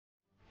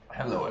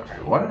Hello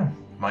everyone,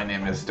 my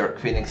name is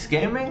DarkPhoenix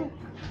Gaming,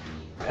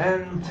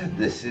 and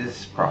this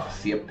is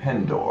Prophecy of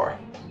Pendor.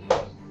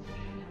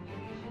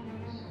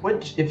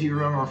 Which, if you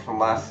remember from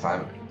last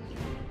time,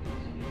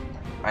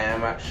 I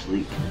am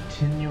actually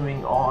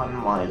continuing on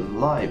my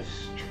live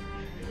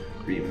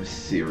stream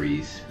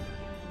series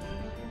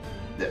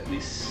that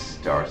we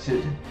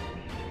started,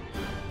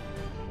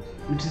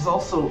 which is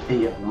also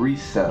a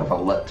reset of a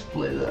Let's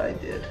Play that I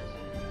did,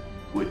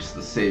 which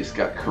the saves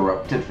got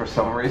corrupted for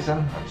some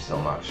reason. I'm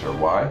still not sure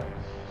why.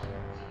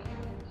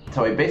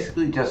 So I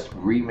basically just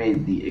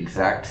remade the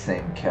exact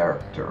same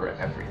character and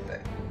everything.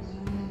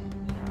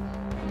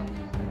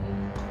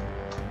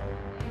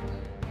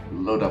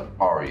 Load up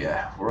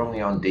Arya. We're only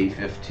on day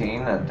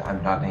 15 and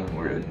I'm not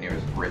anywhere near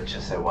as rich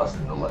as I was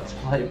in the Let's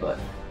Play, but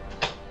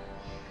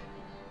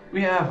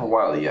we have a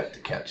while yet to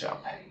catch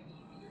up.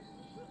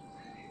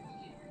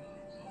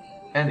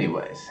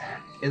 Anyways,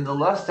 in the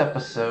last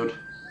episode,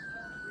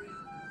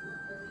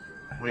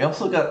 we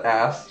also got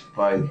asked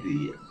by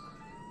the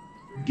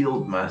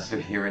guildmaster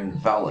here in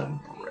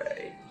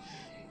Valenbray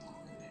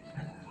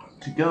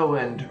to go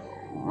and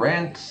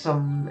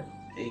ransom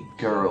a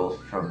girl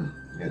from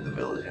near the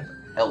village of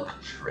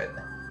Elktrin.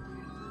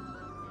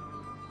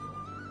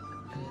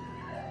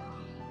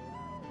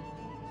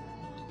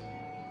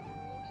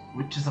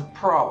 Which is a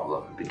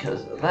problem,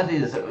 because that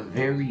is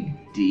very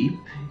deep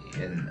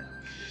in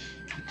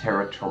the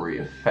territory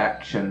of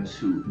factions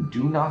who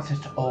do not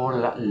at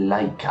all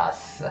like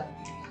us.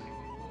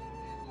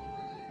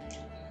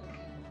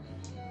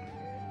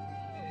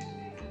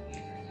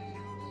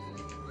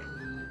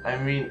 I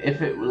mean,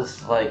 if it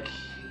was like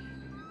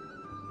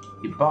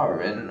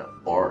Ibaran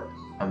or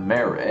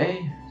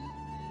Amere,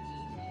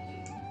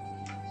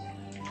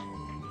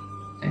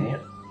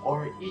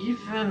 or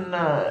even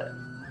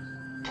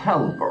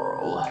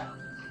Talburl,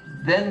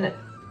 then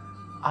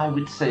I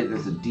would say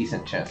there's a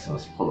decent chance of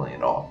us pulling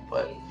it off,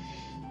 but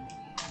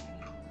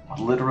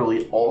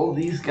literally all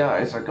these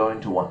guys are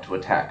going to want to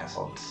attack us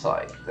on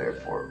sight,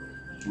 therefore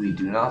we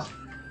do not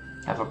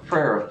have a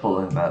prayer of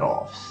pulling that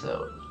off,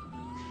 so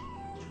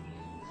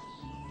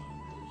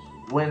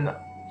when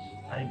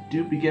I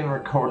do begin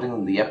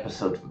recording the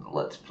episode for the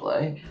Let's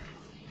Play,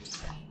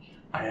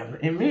 I am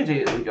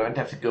immediately going to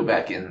have to go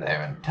back in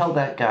there and tell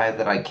that guy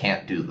that I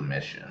can't do the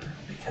mission,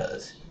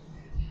 because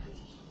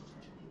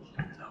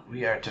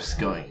we are just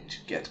going to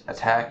get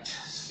attacked,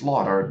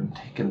 slaughtered, and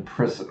taken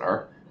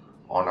prisoner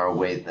on our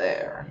way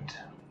there, and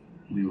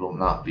we will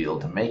not be able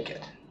to make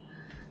it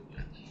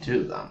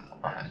to them.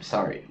 I'm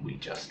sorry, we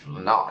just will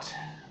not.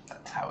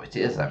 That's how it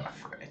is, I'm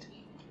afraid.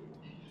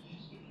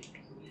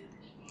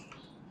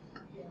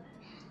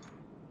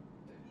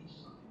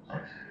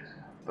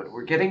 But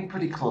we're getting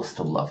pretty close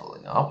to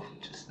leveling up,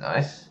 which is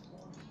nice.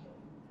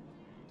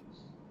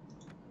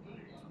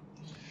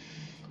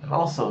 And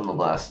also in the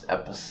last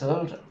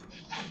episode,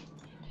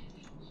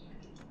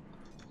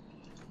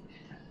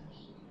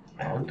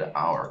 and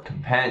our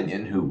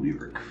companion, who we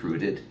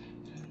recruited,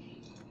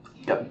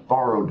 got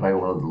borrowed by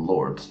one of the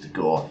lords to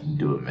go off and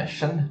do a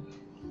mission.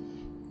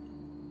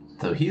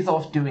 So he's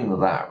off doing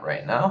that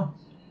right now.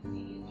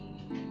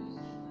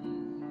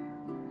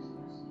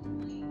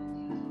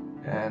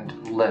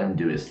 And let him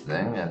do his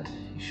thing, and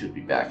he should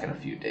be back in a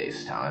few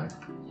days' time.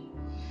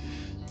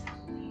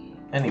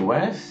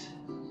 Anyways,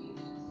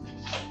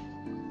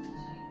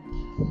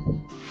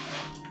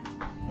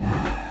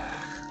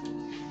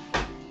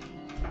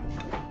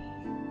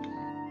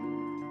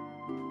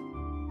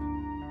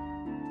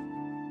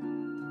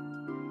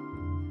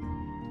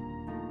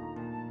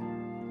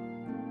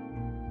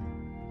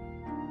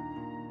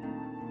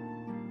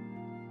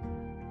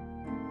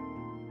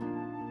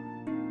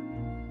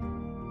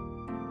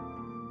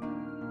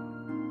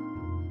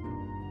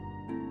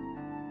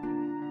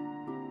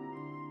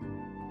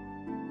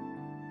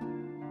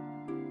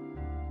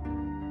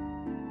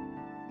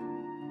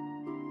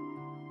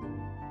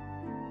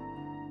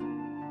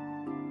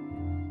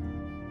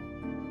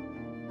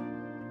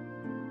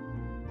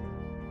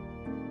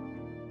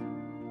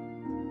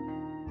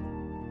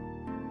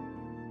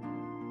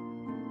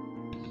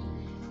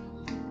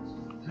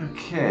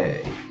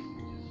 okay.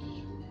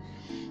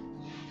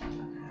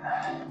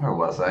 Where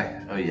was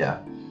I? Oh yeah.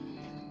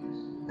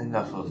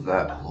 Enough of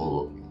that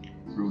whole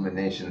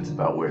ruminations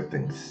about where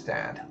things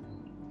stand.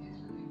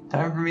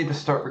 Time for me to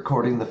start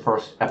recording the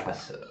first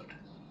episode.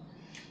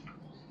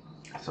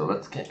 So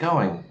let's get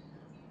going.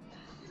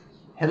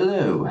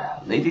 Hello,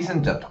 ladies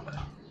and gentlemen.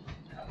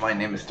 My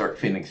name is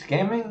DarkPhoenix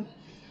Gaming,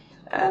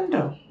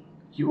 and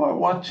you are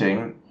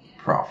watching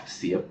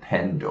Prophecy of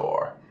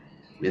Pendor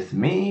with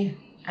me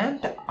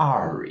and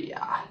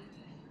Arya.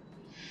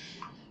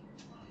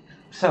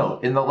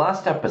 So, in the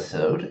last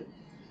episode,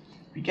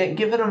 we get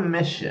given a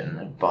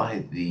mission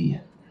by the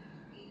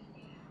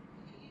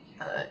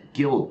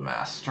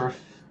guildmaster,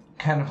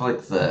 kind of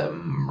like the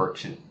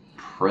merchant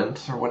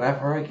prince or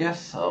whatever, I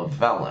guess, of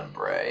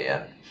Valenbray,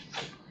 and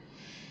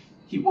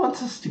he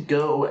wants us to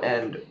go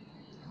and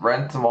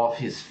ransom off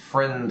his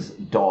friend's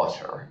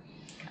daughter.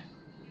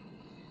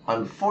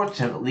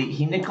 Unfortunately,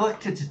 he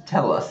neglected to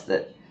tell us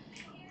that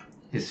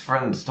his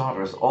friend's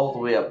daughters all the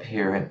way up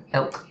here in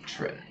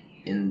Elktrin,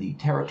 in the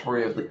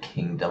territory of the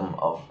Kingdom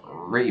of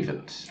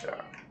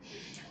Ravenstern.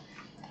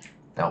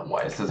 Now,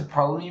 why is this a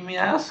problem, you may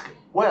ask?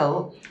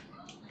 Well,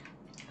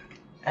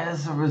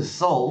 as a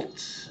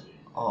result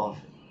of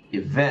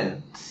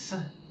events,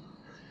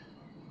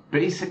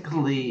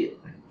 basically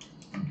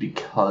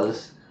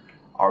because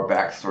our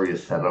backstory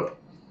is set up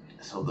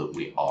so that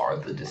we are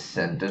the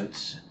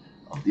descendants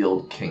of the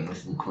old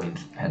kings and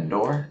queens of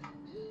Pendor,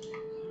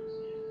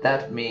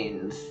 that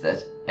means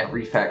that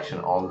every faction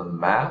on the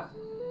map,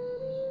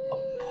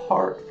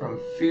 apart from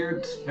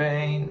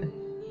Feardsbane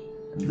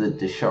and the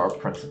Dishar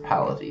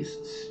principalities,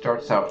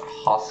 starts out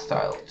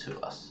hostile to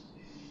us.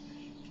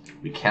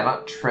 We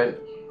cannot tread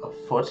a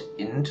foot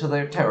into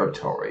their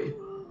territory,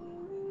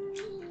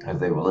 or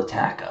they will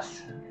attack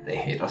us. They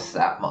hate us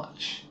that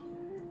much.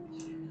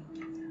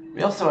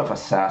 We also have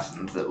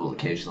assassins that will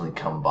occasionally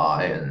come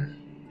by and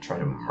try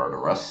to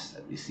murder us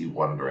that we see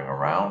wandering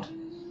around.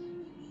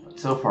 But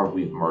so far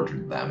we've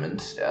murdered them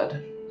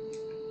instead.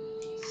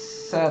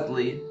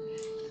 Sadly,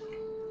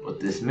 what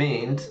this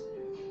means,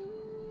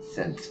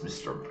 since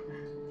Mr.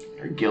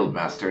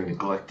 Guildmaster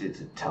neglected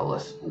to tell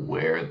us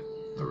where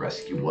the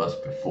rescue was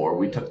before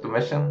we took the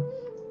mission,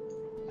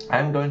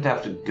 I'm going to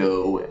have to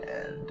go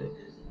and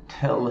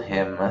tell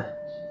him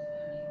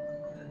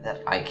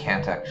that I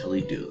can't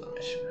actually do the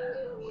mission,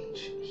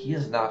 which he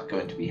is not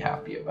going to be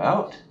happy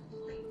about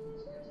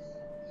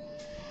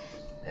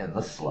in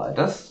the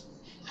slightest.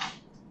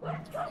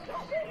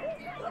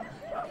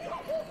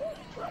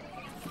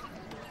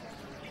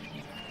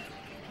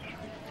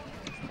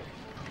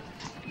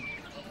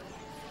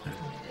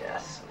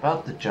 Yes,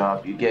 about the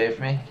job you gave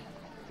me.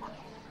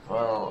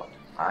 Well,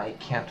 I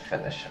can't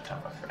finish it,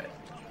 I'm afraid.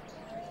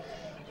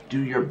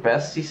 Do your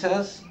best, he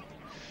says?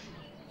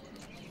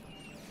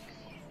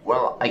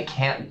 Well, I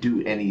can't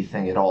do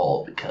anything at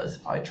all, because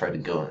if I try to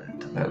go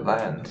into their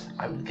lands,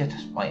 I would get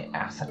my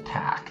ass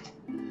attacked.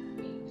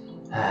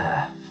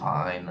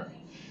 Fine.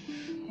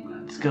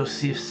 Let's go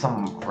see if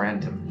some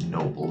random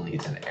noble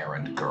needs an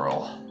errand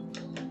girl.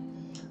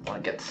 I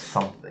want to get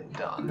something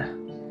done.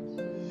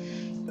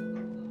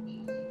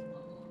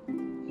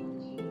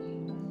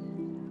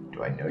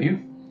 Do I know you?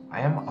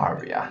 I am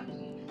Arya.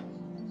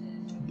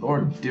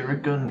 Lord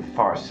Dirigun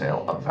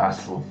Farsail, a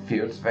vassal of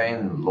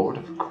Feardsbane, Lord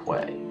of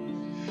Quay.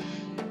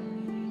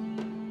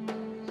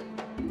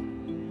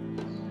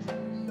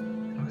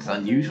 It's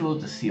unusual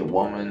to see a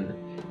woman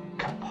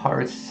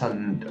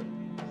caparisoned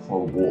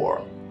for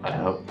war. I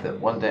hope that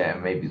one day I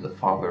may be the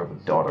father of a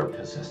daughter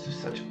possessed of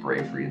such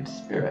bravery and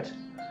spirit.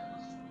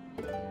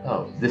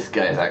 Oh, this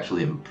guy is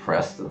actually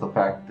impressed at the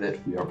fact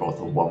that we are both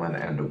a woman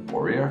and a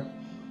warrior.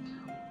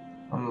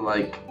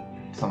 Unlike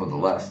some of the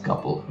last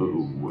couple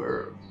who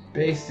were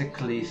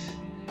basically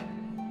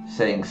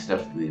saying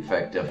stuff to the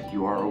effect of,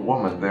 you are a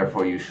woman,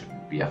 therefore you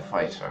shouldn't be a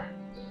fighter.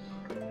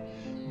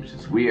 Which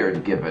is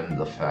weird given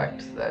the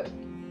fact that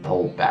the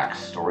whole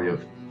backstory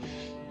of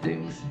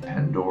things in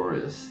Pendor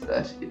is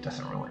that it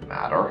doesn't really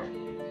matter.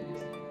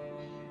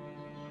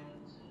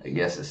 I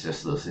guess it's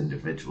just those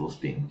individuals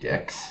being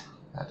dicks.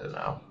 I don't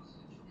know.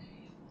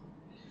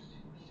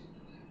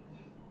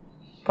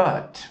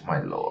 But,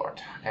 my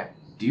lord,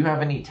 do you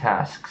have any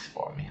tasks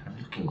for me? I'm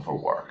looking for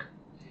work.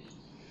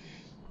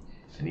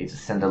 I need to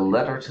send a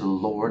letter to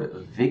Lord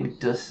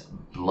Vigdus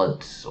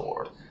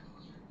Bloodsword,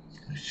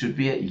 who should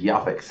be at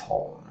Yavik's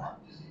home.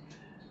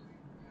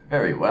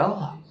 Very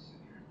well.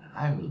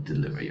 I will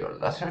deliver your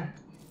letter.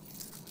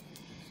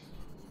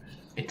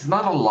 It's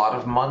not a lot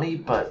of money,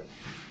 but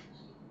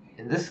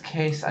in this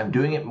case, I'm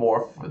doing it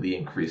more for the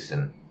increase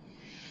in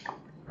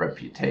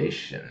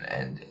reputation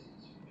and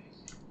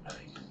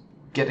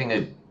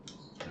getting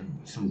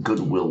some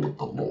goodwill with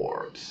the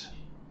lords.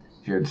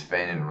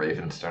 Feardsbane and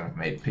Ravenstern have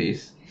made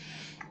peace.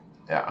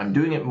 Yeah, I'm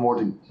doing it more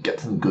to get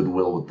some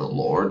goodwill with the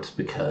lords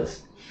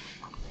because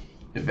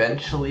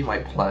eventually my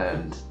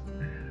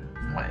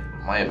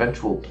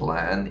eventual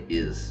plan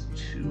is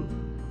to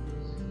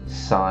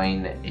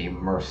sign a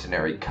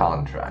mercenary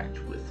contract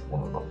with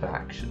one of the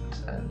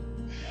factions, and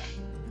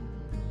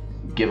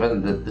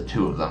given that the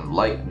two of them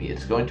like me,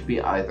 it's going to be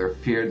either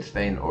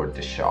Feardsbane or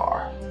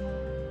Dishar.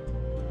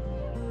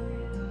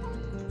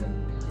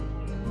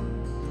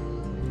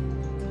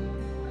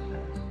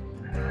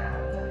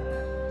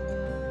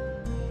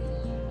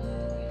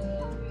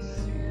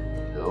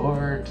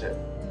 Lord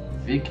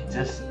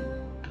Vigdus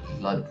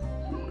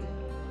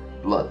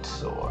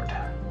Bloodsword.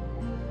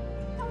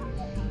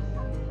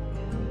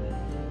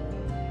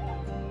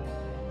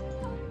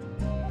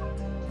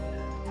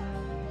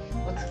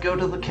 Let's go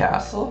to the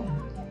castle.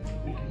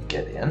 We can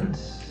get in.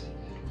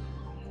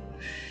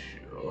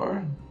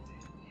 Sure.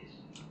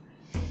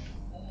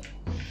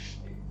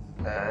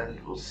 And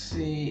we'll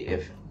see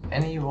if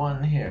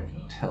anyone here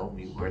can tell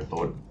me where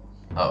Lord...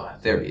 Oh,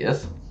 there he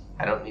is.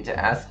 I don't need to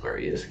ask where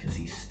he is because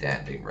he's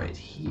standing right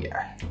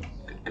here.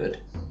 Good,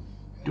 good.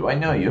 Do I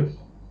know you?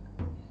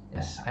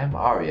 Yes, I am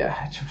Arya,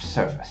 at your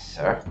service,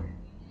 sir.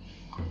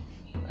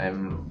 I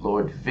am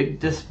Lord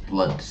Vigdus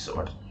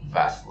Bloodsword,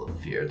 vassal of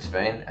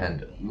Feardsbane,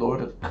 and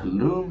Lord of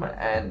Kaloum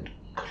and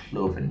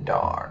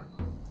Clovendarn.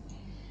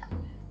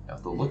 You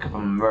have the look of a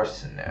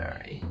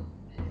mercenary,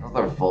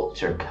 another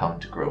vulture come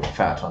to grow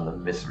fat on the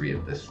misery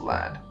of this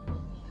land.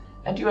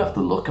 And you have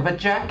the look of a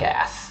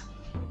jackass.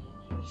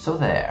 So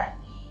there.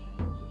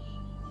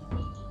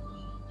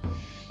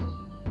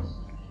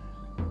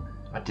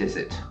 What is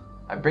it?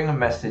 I bring a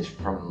message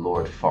from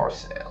Lord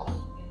Farsail.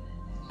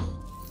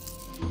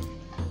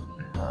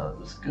 It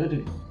was good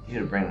of you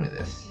to bring me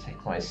this.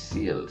 Take my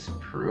seal as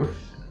proof.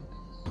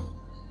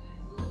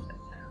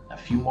 A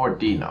few more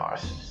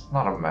dinars. It's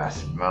not a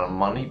massive amount of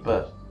money,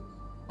 but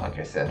like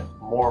I said,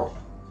 more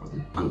for the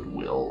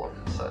goodwill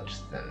and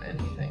such than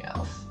anything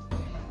else.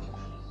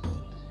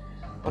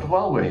 But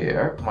while we're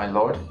here, my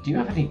lord, do you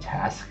have any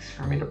tasks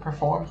for me to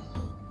perform?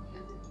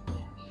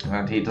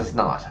 And he does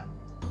not.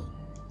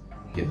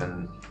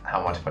 Given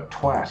how much of a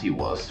twat he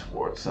was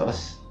towards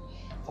us,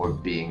 for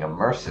being a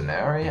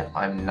mercenary,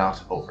 I'm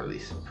not overly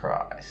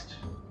surprised.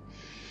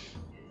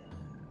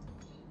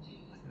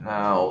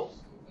 Now,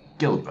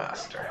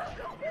 Guildmaster,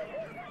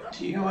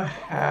 do you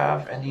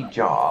have any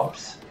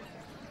jobs?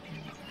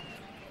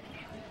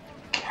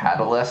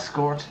 Cattle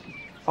escort?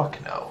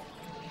 Fuck no.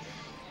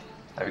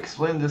 I've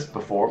explained this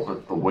before,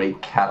 but the way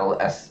cattle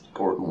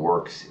escort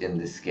works in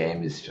this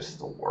game is just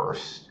the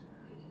worst.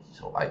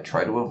 So I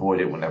try to avoid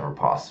it whenever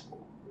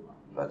possible.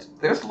 But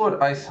there's Lord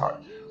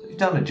Iceheart. We've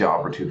done a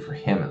job or two for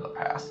him in the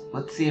past.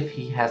 Let's see if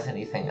he has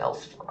anything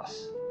else for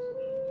us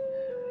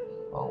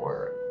while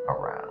we're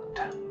around.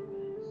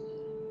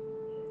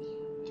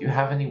 Do you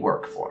have any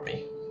work for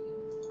me?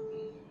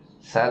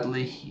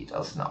 Sadly, he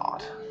does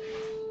not.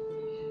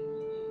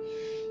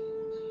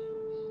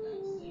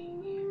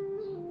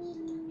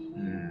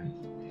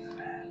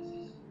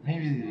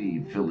 Maybe the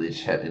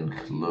village head in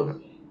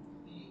Cloven.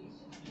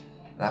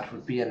 That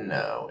would be a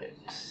no.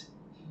 It's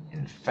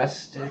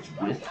infested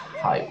with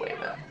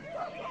highwaymen.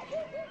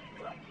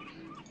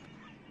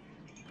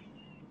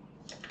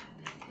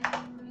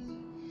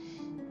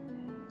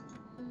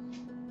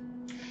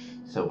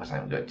 So what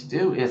I'm going to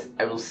do is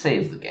I will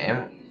save the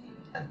game,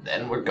 and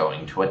then we're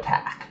going to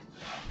attack.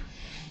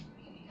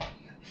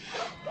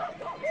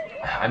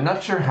 I'm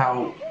not sure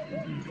how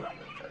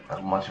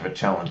much of a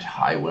challenge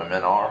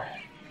highwaymen are,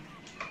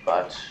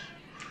 but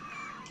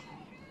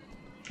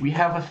we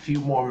have a few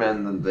more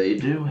men than they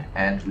do,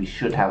 and we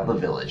should have the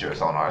villagers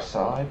on our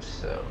side,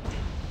 so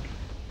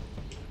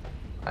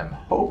I'm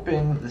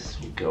hoping this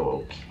will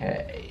go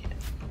okay.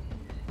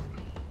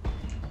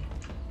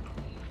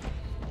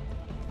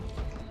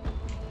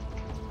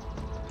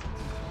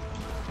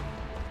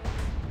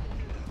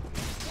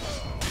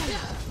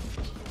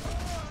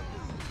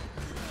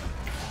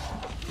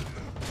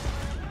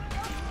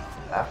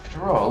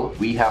 After all,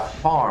 we have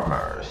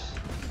farmers.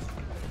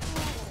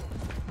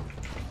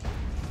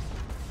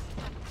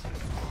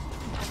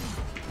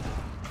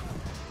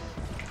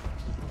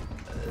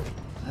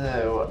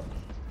 Though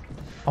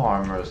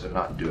farmers are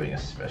not doing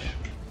especially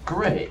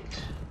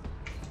great.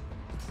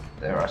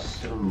 There are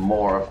still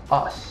more of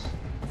us.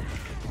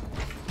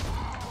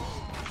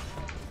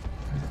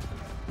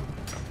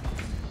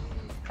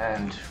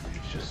 And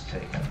we've just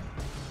taken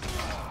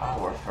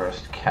our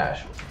first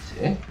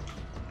casualty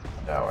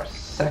and our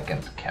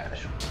second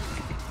casualty.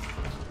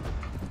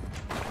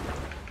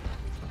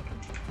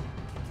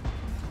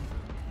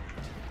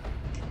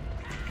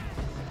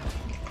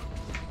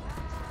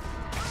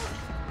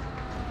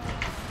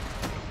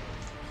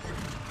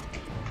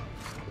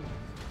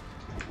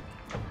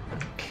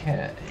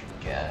 Okay,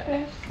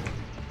 guys.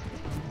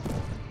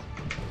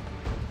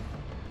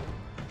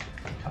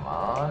 Come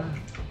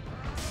on.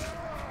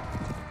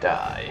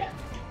 Die.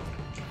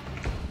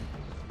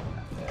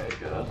 There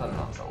goes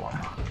another one.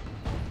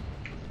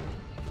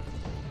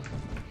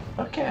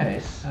 Okay,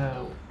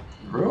 so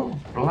Rogue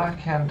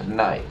Blackhand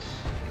Knight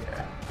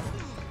here.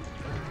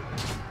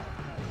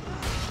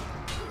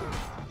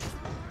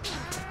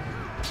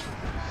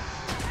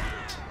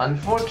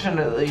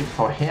 Unfortunately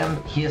for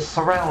him, he is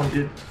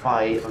surrounded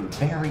by a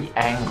very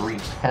angry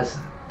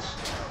peasant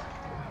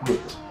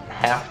with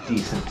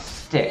half-decent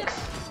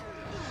sticks.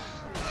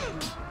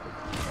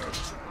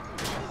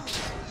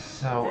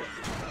 So,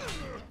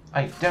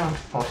 I don't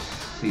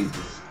foresee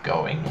this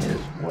going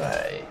his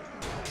way.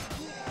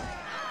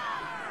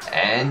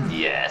 And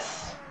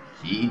yes,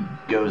 he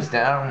goes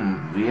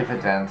down. We have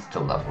advanced to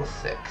level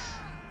 6.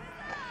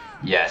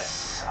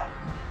 Yes.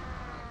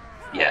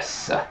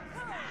 Yes.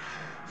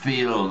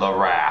 Feel the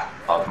wrath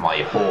of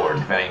my horde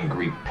of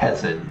angry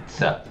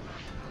peasants.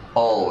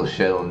 All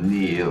shall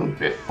kneel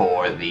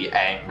before the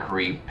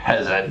angry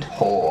peasant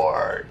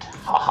horde.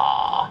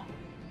 Haha.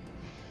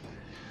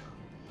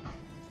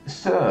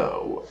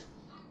 So,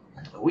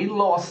 we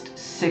lost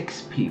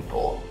 6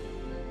 people.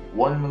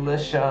 1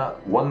 militia,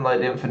 1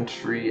 light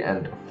infantry,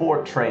 and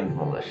 4 trained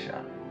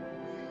militia.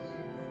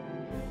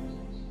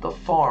 The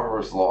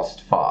farmers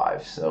lost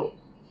 5, so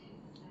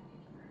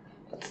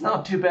that's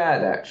not too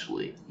bad,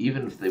 actually.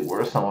 Even if they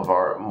were some of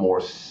our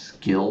more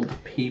skilled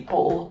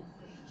people,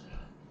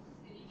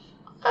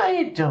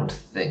 I don't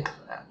think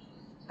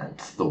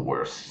That's the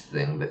worst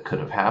thing that could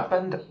have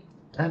happened,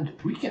 and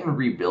we can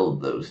rebuild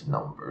those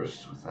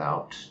numbers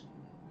without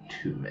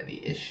too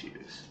many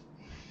issues.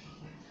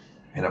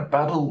 In a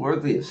battle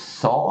worthy of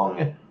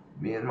song,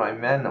 me and my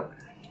men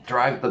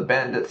dragged the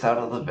bandits out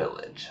of the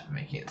village,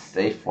 making it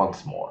safe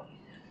once more.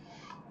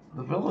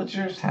 The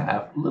villagers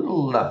have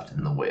little left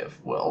in the way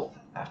of wealth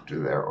after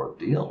their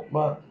ordeal,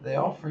 but they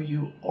offer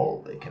you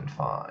all they can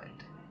find.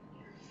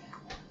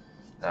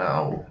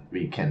 Now,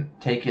 we can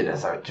take it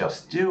as our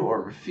just due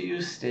or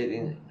refuse,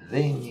 stating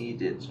they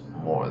need it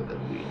more than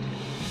we do.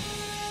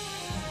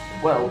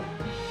 Well,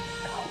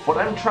 what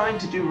I'm trying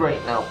to do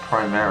right now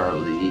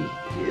primarily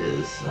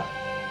is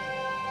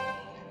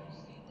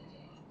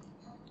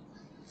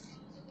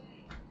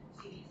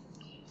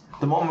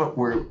at the moment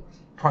we're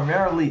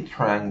primarily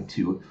trying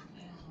to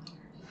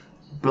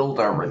build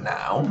our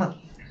renown,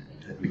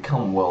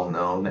 become well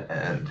known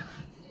and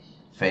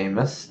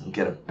famous, and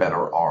get a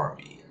better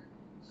army.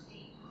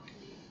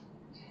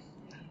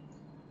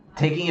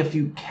 Taking a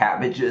few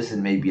cabbages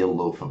and maybe a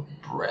loaf of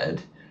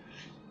bread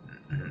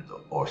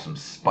or some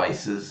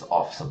spices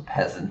off some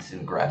peasants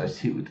in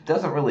gratitude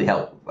doesn't really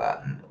help with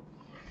that.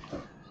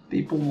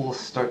 People will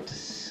start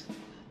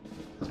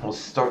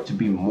to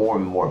be more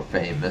and more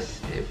famous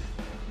if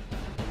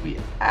we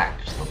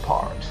act the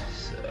part.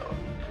 So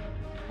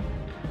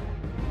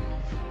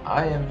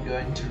I am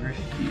going to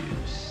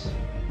refuse.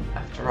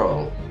 After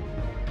all,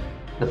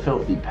 the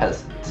filthy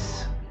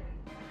peasants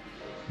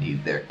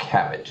need their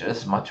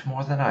cabbages much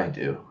more than I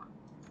do.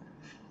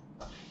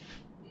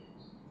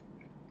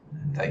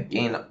 And I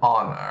gain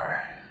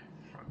honor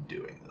from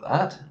doing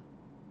that.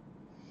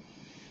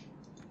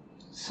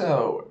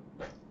 So,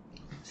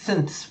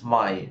 since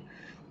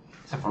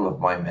several of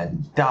my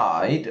men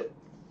died,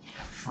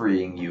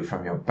 freeing you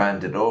from your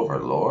bandit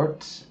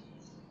overlords,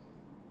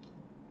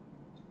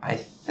 I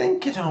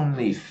think it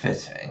only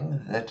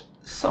fitting that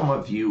some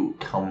of you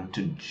come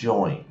to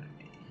join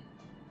me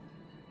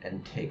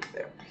and take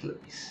their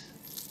place.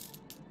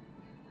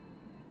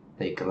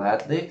 They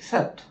gladly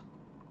accept,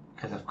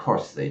 because of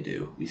course they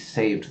do. We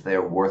saved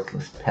their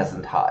worthless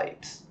peasant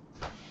hides.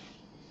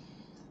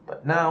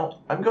 But now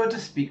I'm going to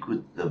speak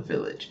with the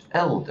village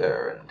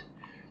elder and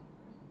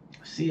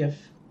see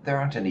if there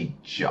aren't any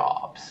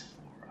jobs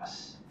for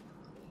us.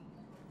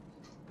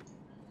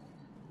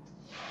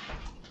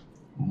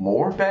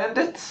 More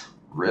bandits?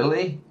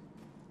 Really?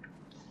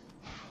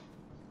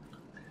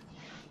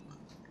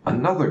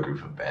 Another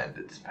group of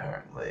bandits,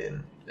 apparently,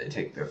 and they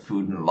take their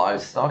food and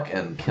livestock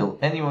and kill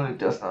anyone who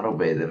does not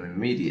obey them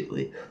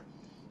immediately.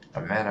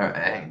 Our men are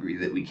angry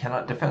that we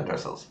cannot defend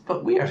ourselves,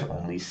 but we are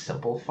only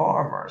simple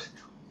farmers.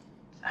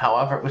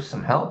 However, with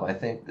some help, I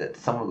think that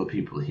some of the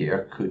people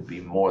here could be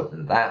more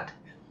than that.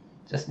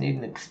 Just need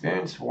an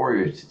experienced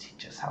warrior to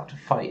teach us how to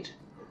fight.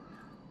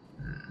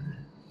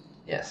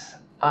 Yes,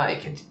 I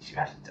can teach you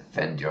how to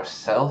defend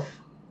yourself.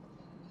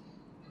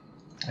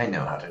 I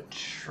know how to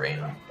train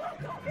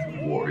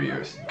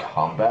warriors in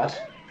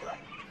combat.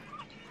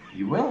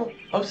 You will?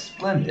 Oh,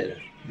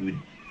 splendid. You would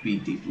be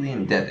deeply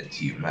indebted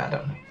to you,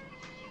 madam.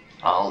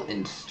 I'll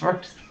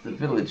instruct the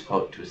village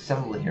folk to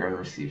assemble here and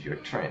receive your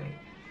training.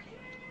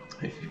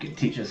 If you can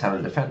teach us how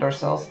to defend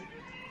ourselves,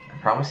 I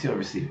promise you'll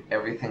receive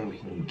everything we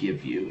can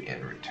give you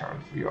in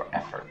return for your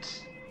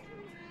efforts.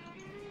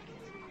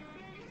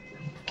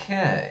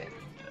 Okay.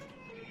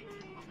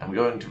 I'm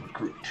going to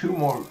recruit 2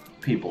 more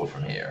people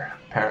from here.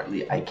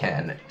 Apparently I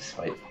can,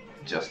 despite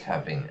just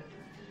having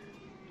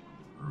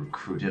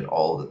recruited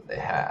all that they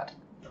had.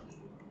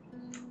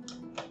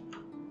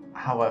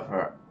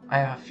 However, I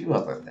have a few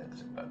other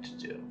things I'm going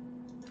to do.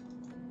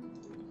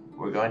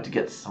 We're going to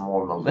get some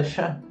more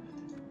militia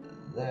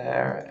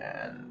there,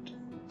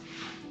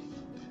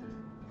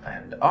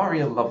 and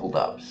Arya leveled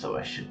up, so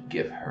I should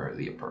give her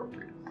the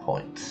appropriate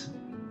points.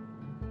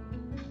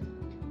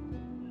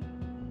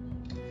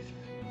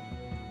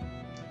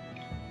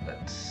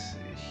 Let's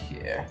see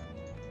here.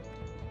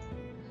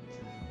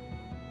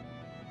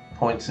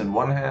 Points in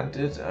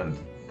one-handed, and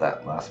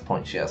that last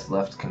point she has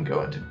left can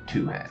go into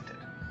two-handed.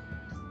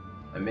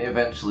 I may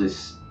eventually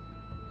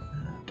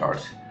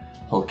start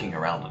hulking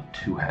around a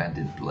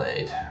two-handed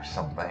blade or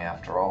something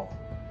after all.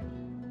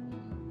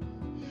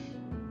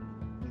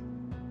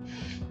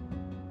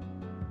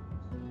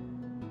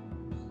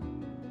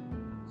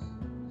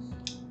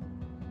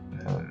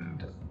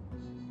 And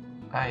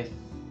I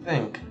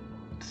think,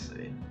 let's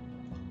see,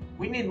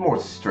 we need more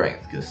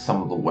strength because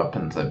some of the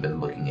weapons I've been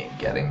looking at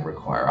getting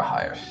require a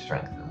higher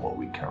strength than what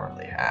we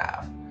currently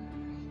have.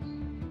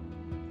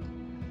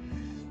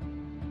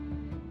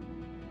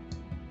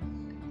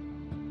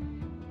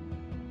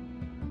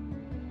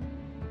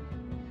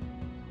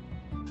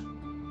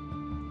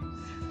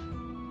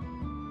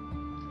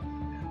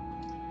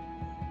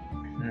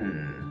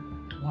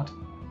 What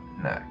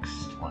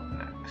next? What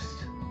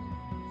next?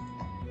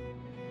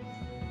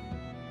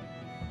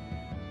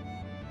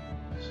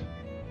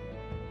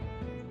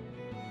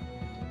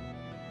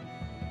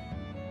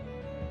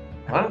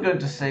 I'm going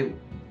to say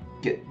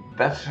get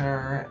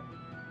better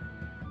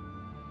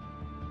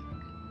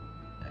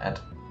at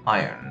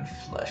iron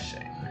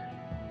fleshing.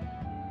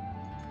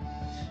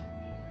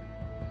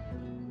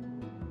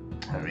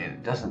 I mean,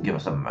 it doesn't give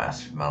us a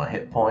massive amount of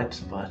hit points,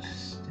 but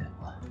still.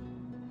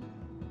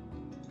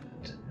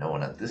 No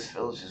one at this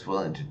village is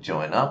willing to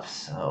join up,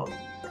 so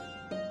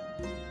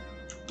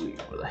we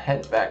will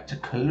head back to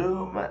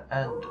Kaloum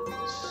and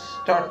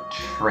start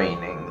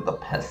training the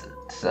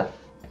peasants.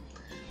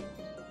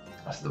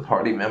 As the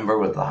party member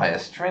with the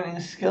highest training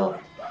skill,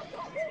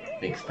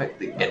 we expect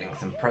that getting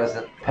some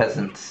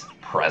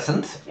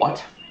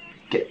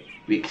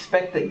we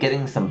expect that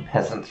getting some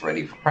peasants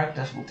ready for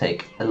practice will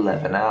take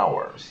 11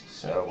 hours,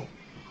 so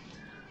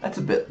that's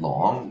a bit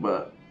long,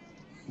 but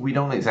we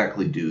don't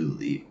exactly do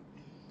the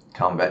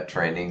combat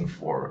training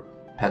for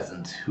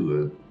peasants who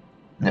have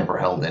never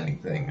held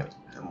anything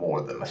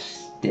more than a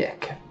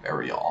stick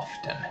very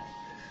often.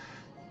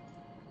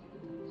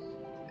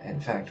 In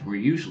fact, we're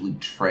usually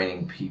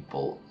training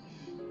people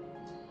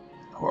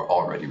who are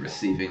already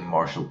receiving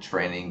martial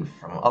training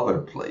from other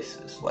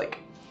places, like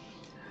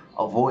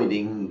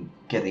avoiding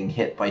getting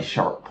hit by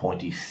sharp,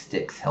 pointy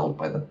sticks held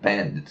by the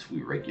bandits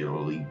we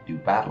regularly do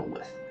battle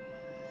with.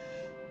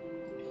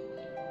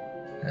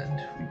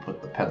 And we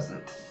put the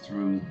peasants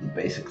through the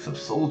basics of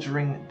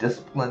soldiering,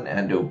 discipline,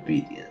 and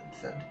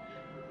obedience, and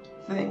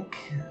think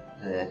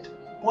that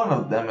one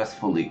of them has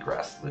fully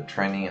grasped the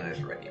training and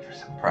is ready for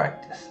some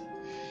practice.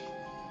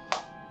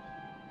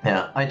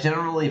 Now, I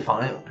generally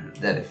find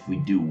that if we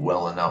do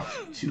well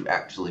enough to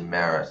actually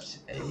merit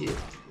a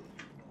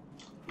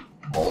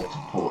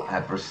multiple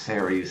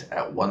adversaries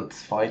at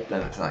once fight,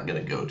 then it's not going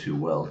to go too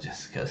well,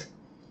 just because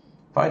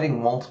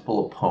fighting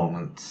multiple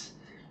opponents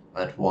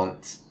at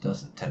once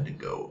doesn't tend to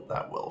go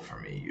that well for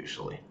me,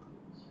 usually.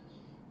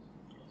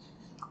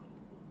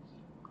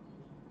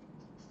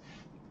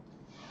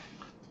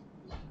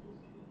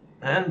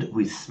 And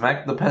we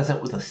smack the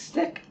peasant with a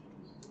stick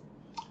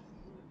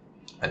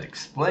and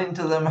explain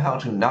to them how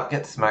to not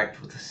get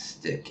smacked with a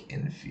stick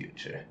in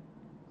future.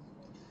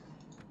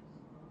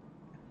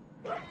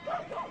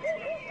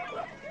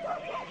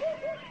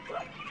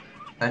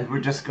 And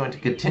we're just going to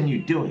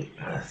continue doing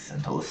this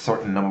until a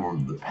certain number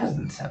of the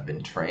peasants have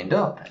been trained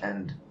up,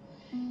 and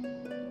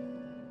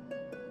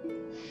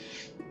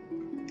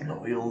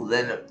we will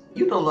then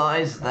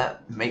utilize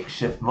that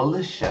makeshift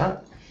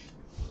militia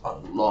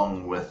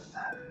along with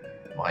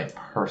my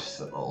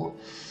personal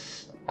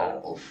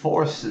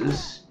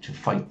forces to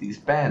fight these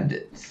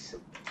bandits.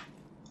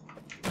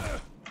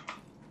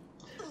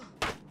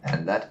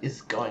 And that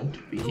is going to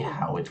be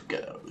how it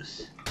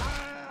goes.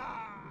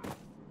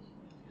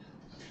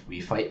 We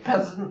fight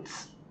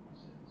peasants,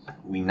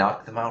 we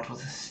knock them out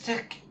with a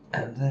stick,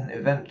 and then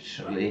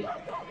eventually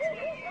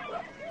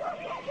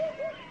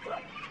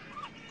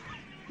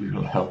we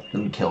will help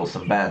them kill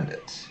some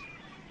bandits.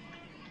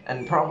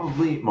 And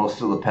probably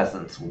most of the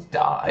peasants will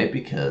die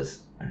because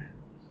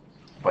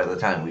by the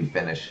time we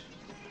finish,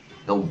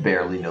 they'll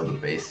barely know the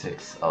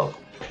basics of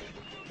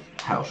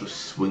how to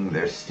swing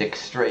their stick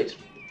straight.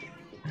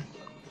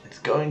 It's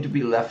going to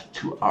be left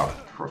to our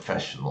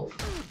professional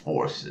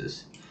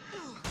forces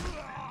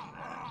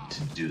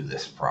to do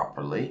this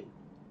properly,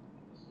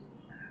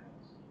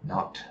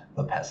 not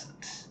the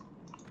peasants.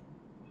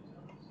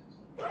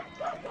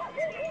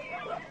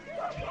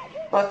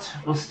 But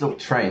we'll still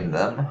train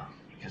them,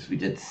 because we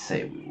did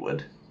say we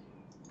would.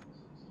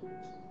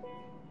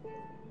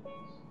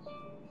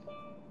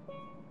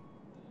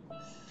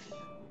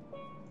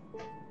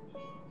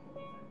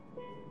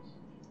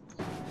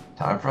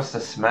 Time for us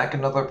to smack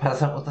another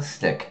peasant with a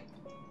stick.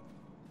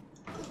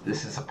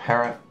 This is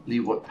apparently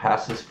what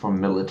passes for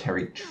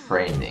military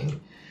training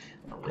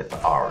with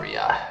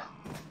Arya.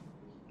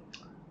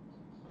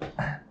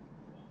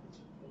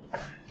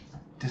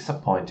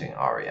 Disappointing,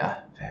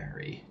 Arya.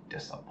 Very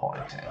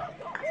disappointing.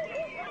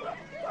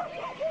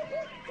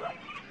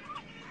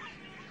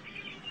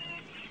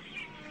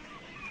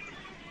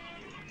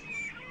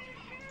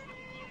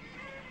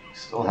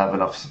 Still have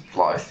enough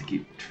supplies to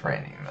keep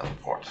training,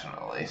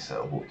 unfortunately,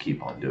 so we'll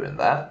keep on doing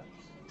that.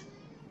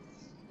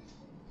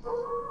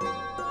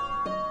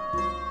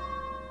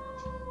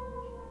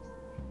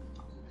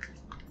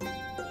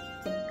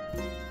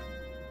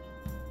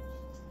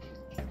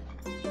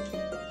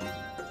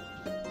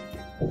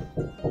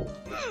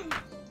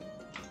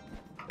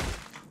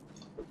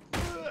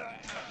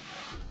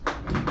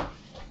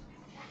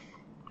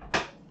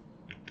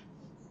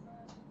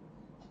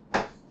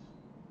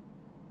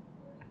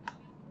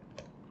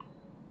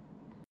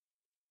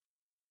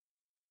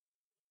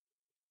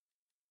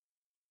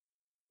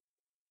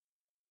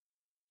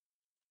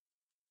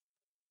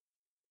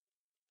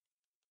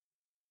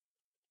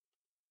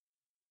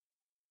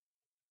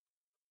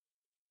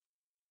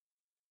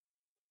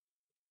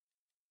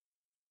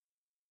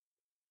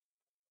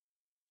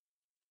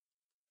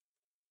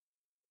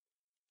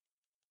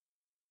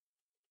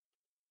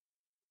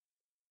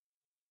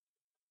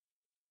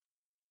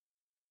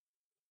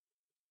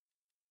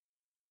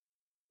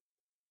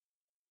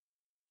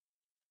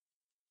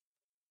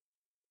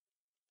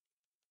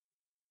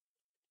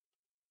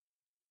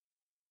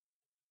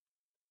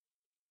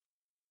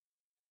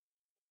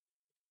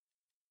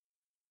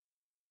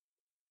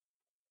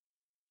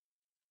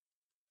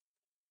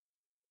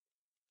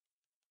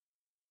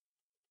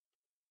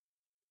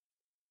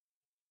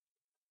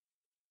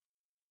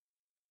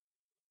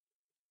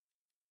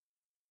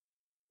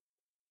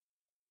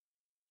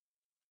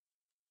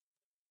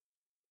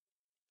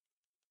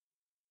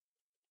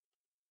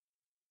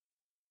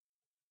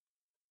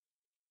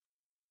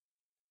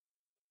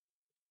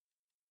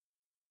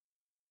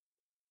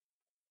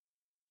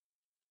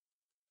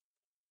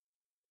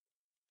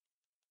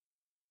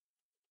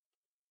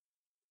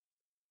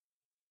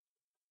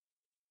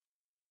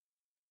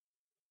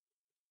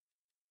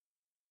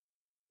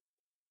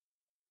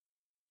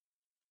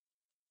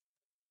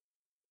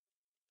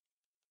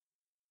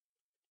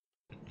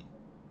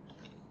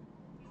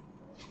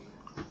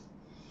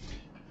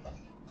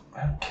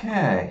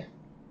 Okay.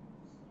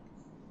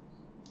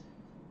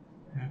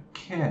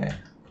 Okay.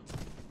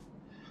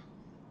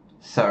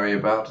 Sorry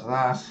about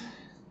that.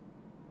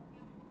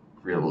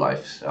 Real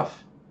life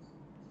stuff.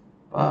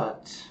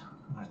 But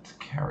let's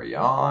carry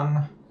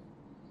on.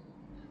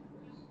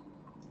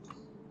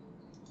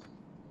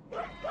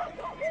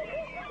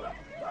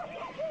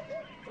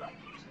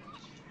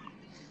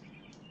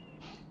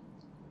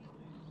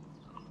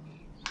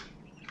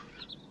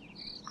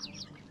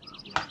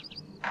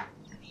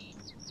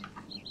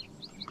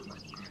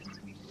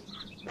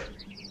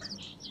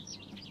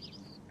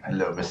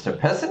 Hello, Mr.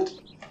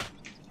 Peasant.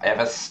 I have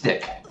a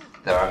stick.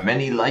 There are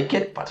many like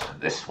it, but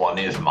this one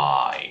is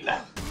mine.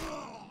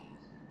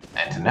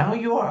 And now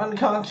you are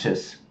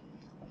unconscious.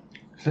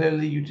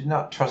 Clearly you do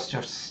not trust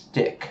your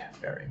stick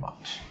very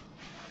much.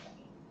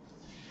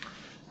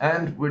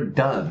 And we're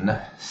done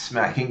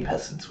smacking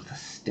peasants with a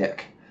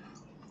stick.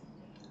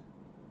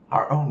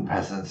 Our own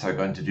peasants are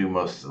going to do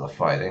most of the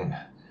fighting,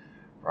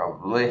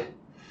 probably.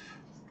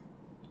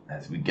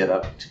 As we get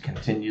up to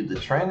continue the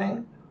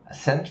training, a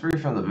sentry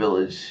from the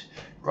village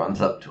runs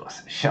up to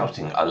us,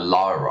 shouting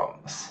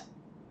alarums.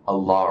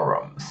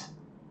 Alarums.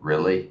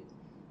 Really?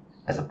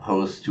 As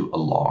opposed to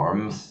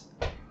alarms?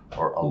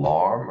 Or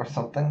alarm or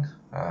something?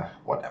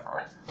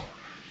 Whatever.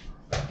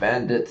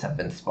 Bandits have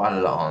been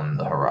spotted on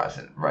the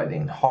horizon,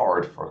 riding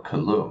hard for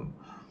Kulum.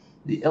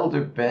 The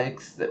elder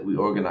begs that we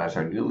organize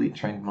our newly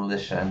trained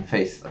militia and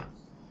face them.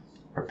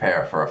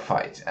 Prepare for a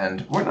fight.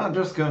 And we're not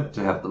just going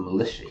to have the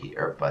militia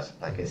here, but,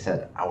 like I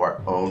said,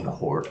 our own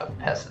horde of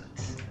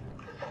peasants.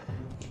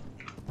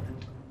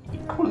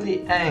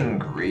 Equally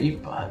angry,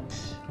 but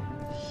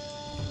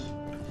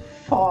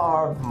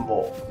far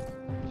more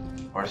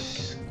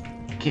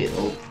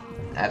skilled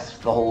at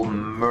the whole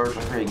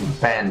murdering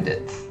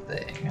bandits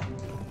thing.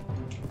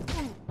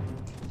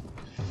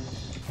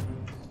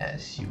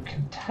 As you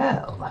can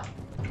tell,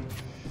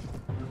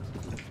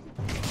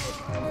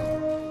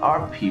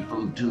 our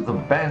people do the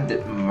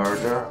bandit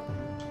murder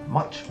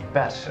much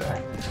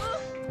better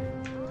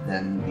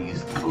than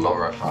these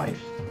glorified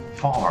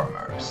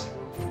farmers.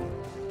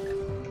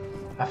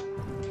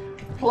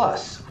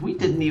 Plus, we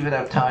didn't even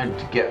have time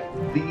to get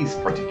these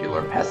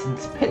particular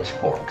peasants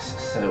pitchforks,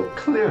 so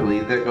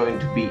clearly they're going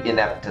to be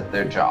inept at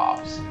their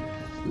jobs,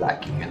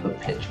 lacking in the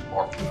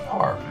pitchfork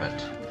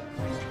department.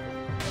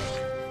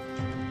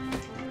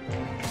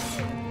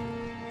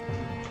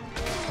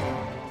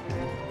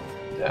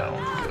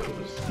 Down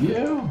goes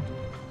you.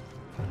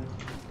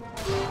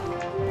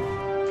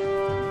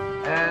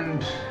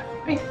 And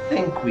I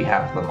think we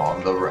have them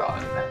on the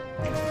run.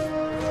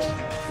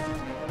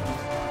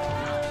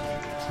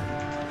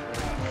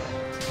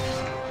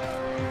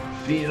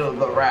 Feel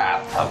the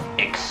wrath of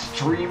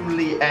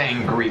extremely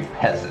angry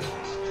peasants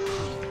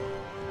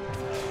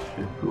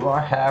who are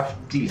half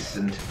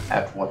decent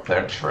at what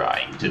they're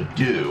trying to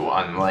do,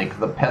 unlike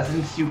the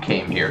peasants you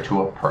came here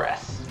to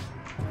oppress.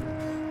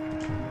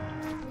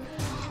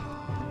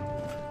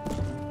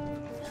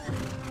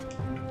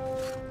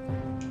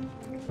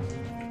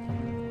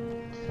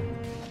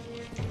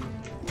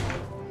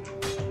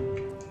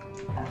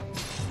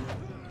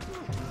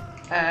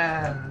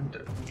 And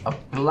a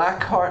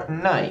Blackheart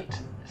Knight.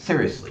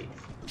 Seriously,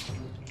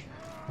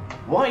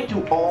 why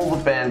do all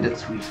the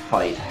bandits we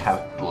fight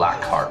have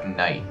Blackheart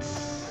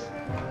Knights?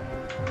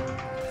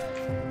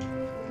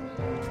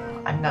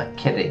 I'm not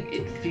kidding,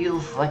 it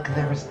feels like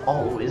there is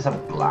always a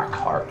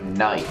Blackheart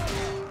Knight.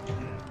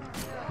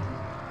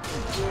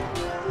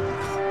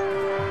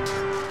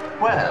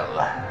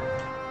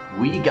 Well,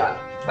 we got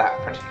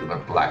that particular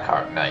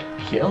Blackheart Knight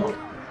killed.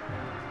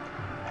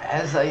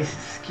 As I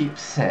keep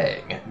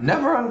saying,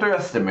 never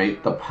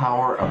underestimate the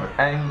power of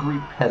angry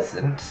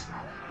peasants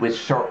with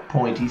sharp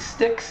pointy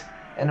sticks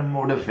and a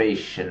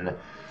motivation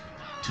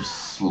to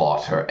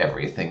slaughter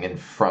everything in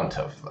front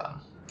of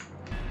them.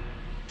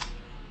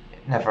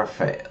 It never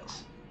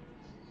fails.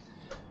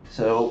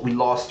 So we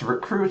lost a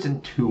recruit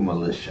and 2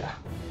 militia.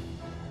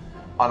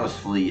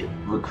 Honestly,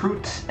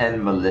 recruits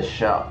and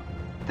militia,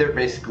 they're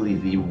basically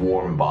the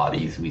warm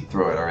bodies we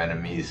throw at our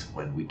enemies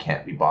when we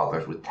can't be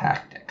bothered with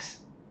tactics.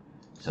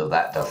 So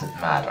that doesn't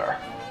matter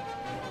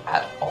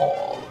at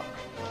all.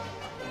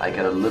 I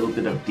get a little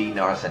bit of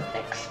dinars and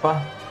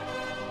expa.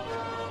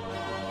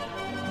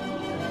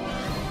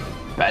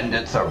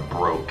 Bandits are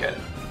broken.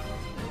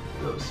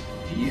 Those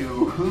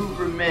few who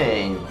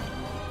remain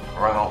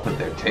run off with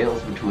their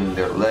tails between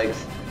their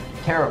legs,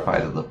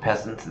 terrified of the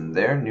peasants and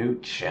their new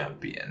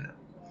champion.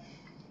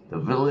 The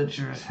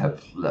villagers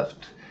have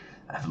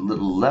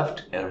little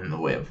left in the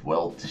way of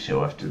wealth to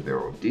show after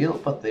their ordeal,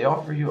 but they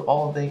offer you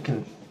all they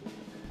can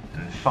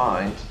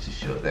find to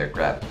show their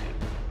gratitude.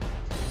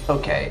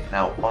 Okay,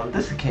 now on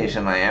this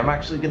occasion I am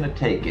actually going to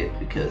take it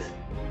because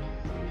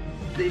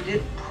they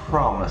did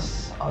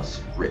promise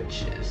us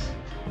riches,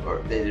 or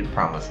they did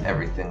promise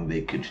everything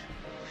they could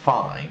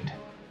find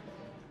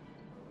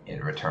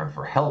in return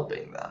for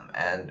helping them,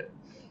 and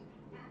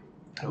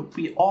it would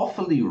be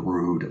awfully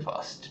rude of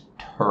us to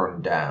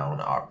turn down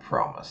our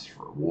promised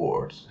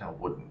rewards, now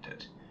wouldn't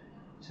it?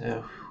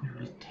 So we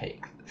will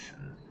take this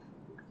and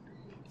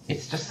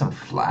It's just some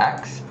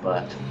flax,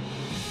 but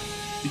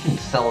we can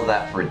sell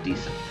that for a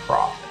decent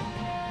profit.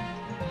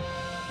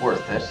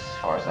 Worth it, as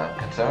far as I'm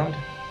concerned.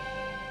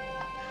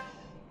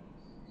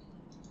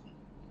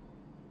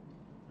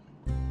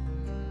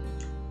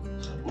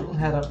 So we'll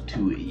head up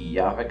to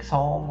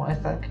Yaviksholm, I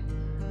think.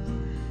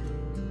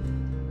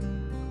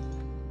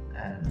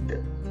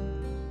 And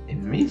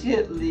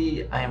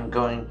immediately I am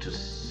going to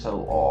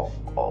sell off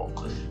all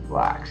this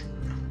flax.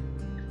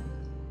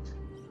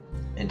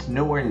 It's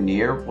nowhere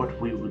near what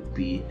we would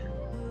be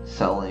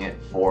selling it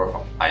for if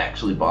I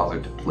actually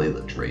bothered to play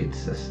the trade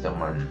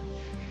system and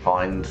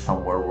find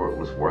somewhere where it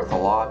was worth a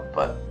lot,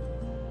 but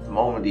at the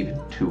moment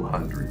even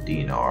 200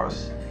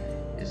 dinars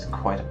is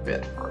quite a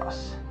bit for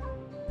us.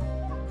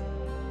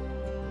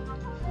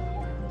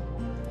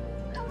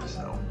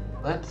 So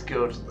let's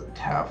go to the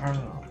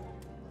tavern.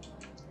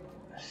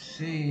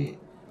 See,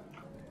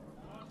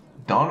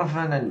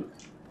 Donovan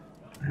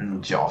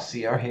and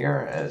Jossie are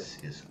here, as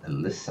is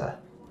Alyssa.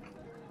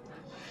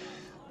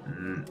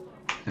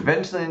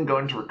 Eventually I'm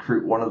going to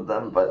recruit one of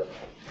them, but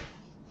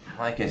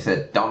like I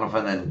said,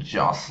 Donovan and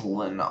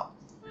Jocelyn,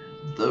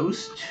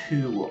 those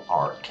two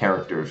are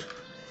characters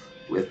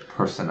with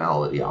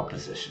personality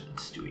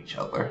oppositions to each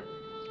other.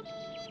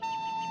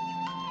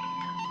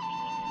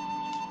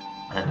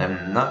 And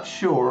I'm not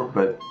sure,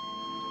 but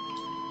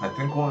I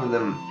think one of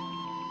them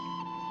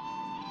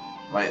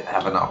might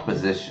have an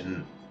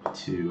opposition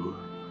to...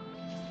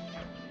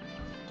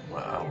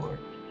 Well,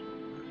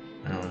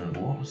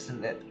 what was the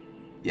net?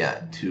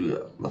 Yeah,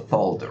 to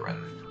Lethaldarin.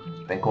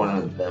 I think one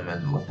of them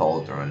and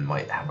Lethaldarin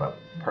might have a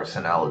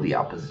personality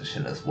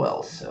opposition as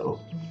well, so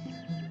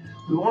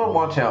we want to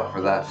watch out for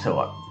that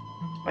so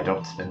I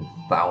don't spend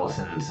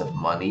thousands of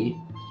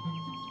money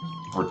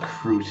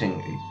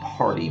recruiting a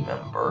party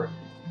member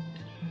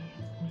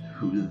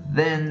who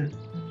then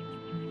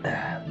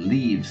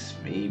leaves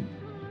me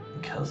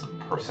because of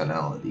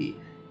personality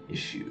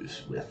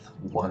issues with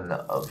one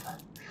of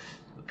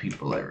the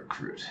people I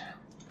recruit.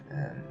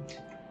 And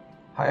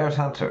hired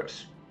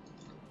hunters.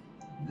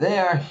 They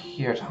are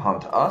here to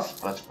hunt us,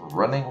 but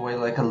running away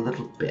like a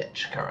little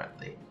bitch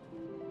currently.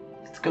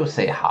 Let's go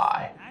say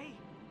hi.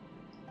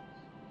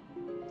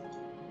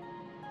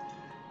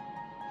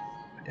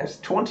 There's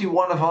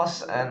 21 of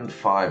us and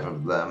 5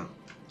 of them.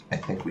 I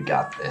think we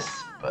got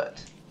this,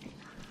 but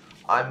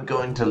I'm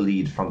going to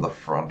lead from the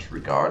front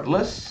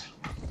regardless.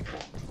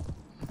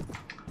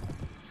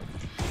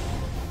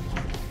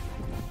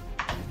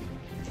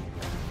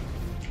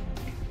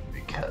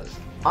 Because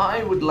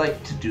I would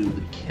like to do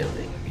the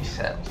killing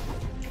myself.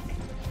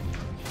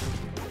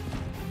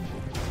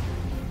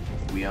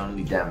 We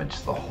only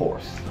damaged the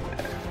horse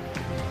there.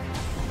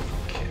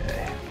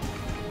 Okay.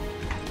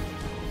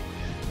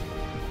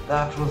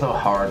 That was a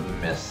hard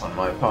miss on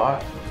my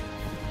part.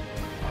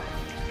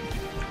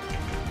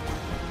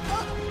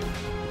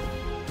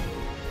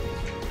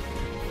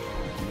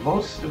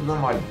 Most of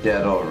them are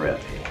dead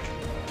already.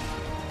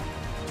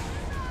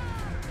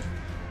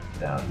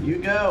 Down you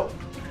go.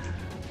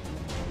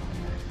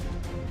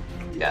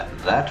 Yeah,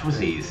 that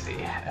was easy,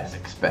 as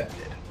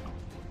expected.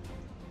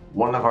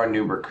 One of our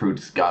new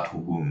recruits got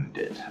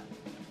wounded.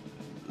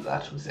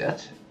 That was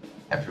it.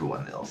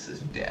 Everyone else is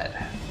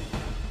dead.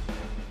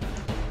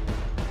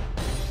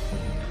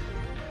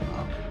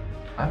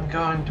 I'm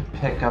going to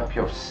pick up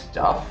your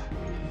stuff.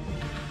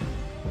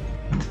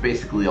 It's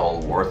basically all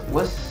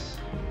worthless,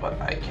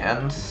 but I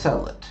can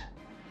sell it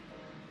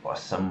for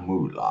some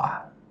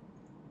moolah.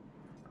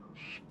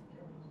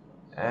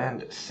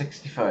 And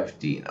 65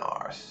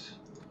 dinars.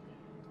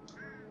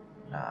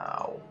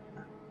 Now,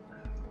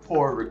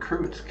 4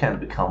 recruits can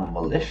become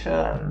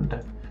militia,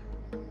 and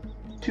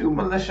 2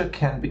 militia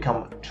can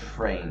become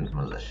trained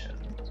militia.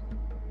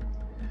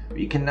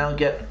 We can now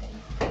get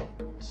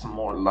some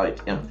more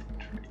light infantry.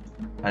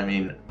 I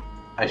mean,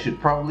 I should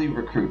probably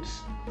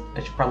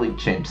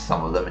change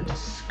some of them into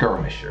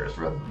skirmishers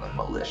rather than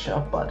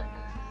militia, but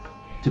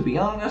to be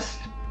honest,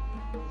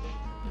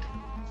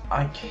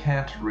 I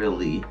can't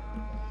really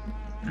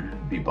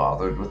be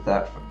bothered with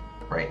that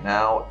right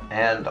now,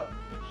 and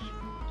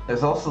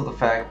there's also the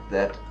fact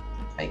that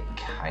I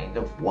kind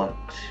of want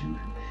to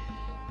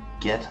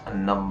get a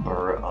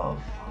number of...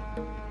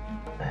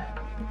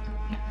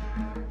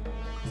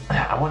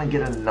 I want to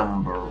get a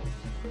number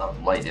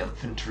of light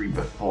infantry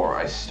before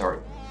I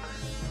start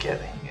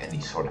getting any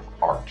sort of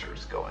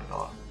archers going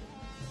on.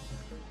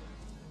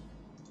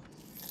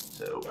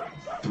 So,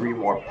 3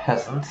 more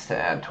peasants to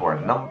add to our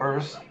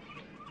numbers.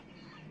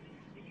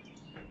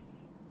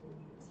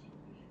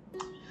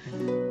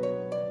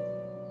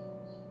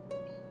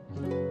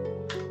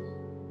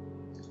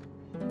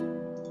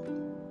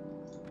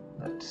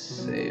 Let's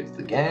save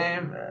the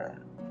game.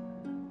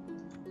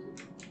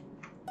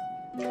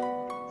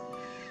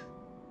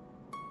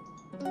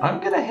 I'm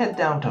gonna head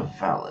down to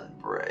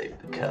Valenbray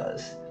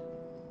because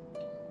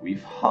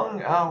we've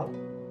hung out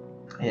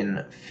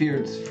in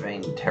Feared's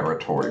Fane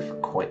territory for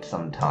quite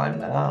some time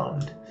now,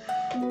 and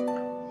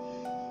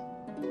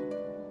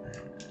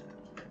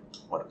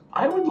what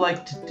I would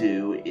like to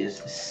do is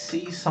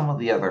see some of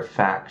the other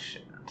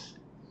factions.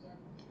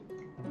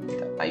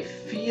 I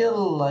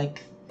feel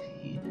like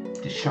the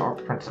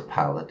Deshar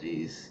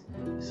Principalities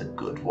is a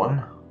good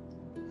one.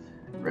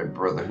 Red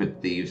Brotherhood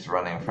thieves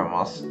running from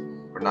us.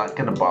 We're not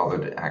gonna bother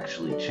to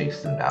actually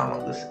chase them down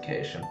on this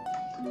occasion.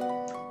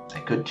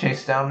 I could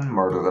chase down and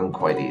murder them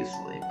quite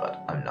easily,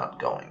 but I'm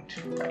not going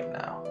to right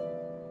now.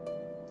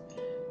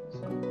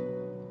 So,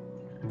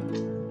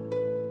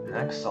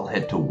 next I'll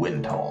head to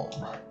Windholm.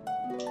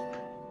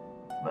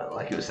 But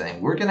like I was saying,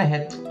 we're gonna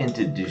head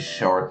into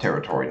Deshar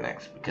territory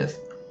next because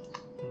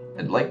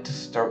I'd like to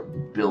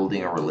start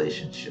building a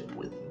relationship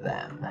with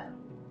them.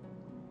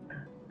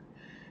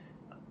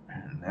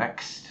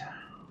 Next.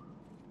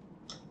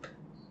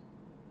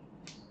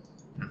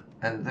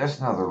 And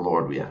there's another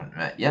lord we haven't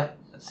met yet.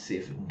 Let's see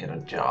if we can get a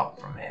job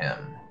from him.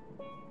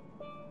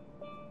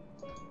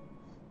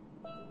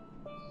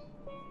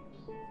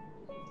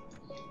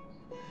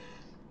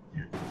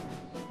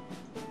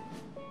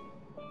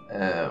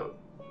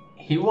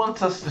 He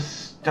wants us to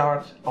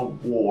start a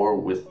war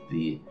with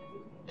the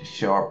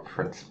Deshar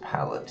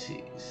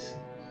Principalities.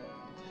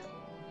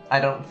 I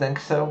don't think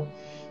so.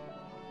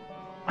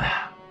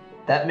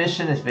 That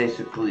mission is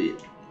basically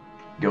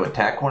go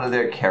attack one of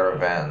their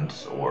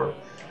caravans or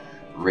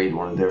raid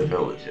one of their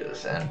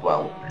villages. And,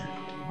 well,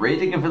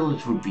 raiding a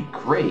village would be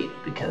great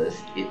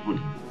because it would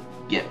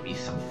get me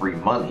some free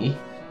money.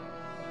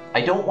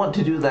 I don't want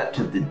to do that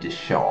to the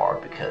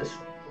Deshar because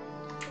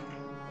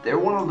they're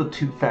one of the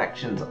two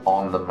factions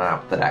on the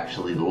map that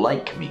actually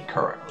like me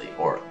currently,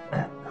 or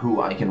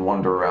who I can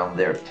wander around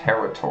their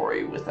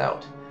territory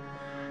without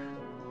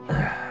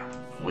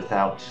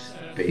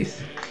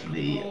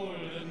basically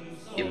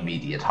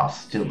immediate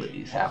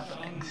hostilities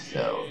happening.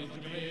 So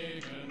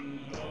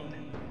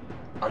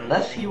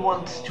unless he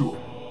wants to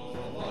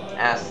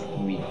ask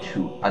me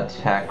to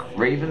attack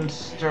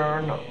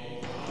Ravenstern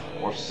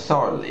or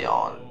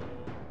Sarleon,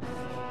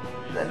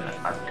 then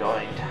I'm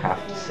going to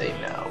have to say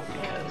no,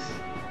 because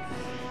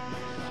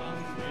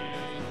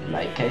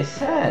like I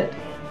said,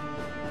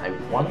 I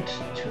want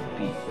to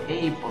be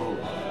able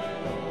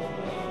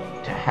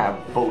to have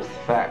both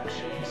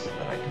factions so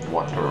that I can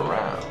wander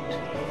around.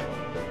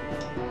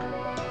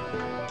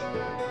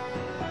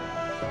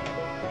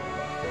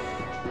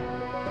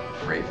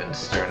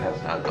 Ravenstern has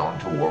now gone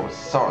to war with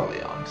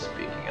Sarleon,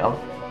 speaking of.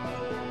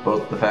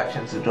 Both the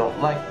factions who don't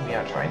like me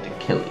are trying to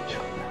kill each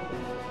other.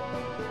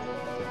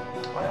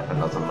 I have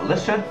another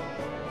militia.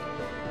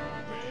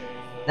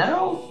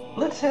 Now,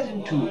 let's head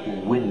into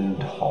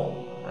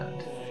Windholm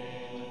and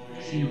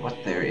see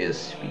what there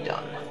is to be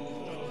done.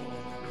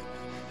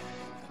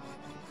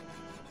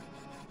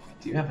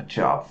 Do you have a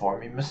job for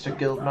me, Mr.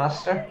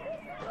 Guildmaster?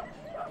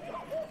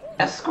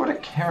 Escort a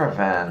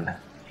caravan.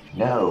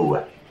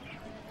 No.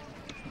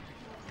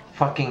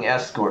 Fucking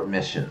escort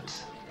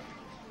missions.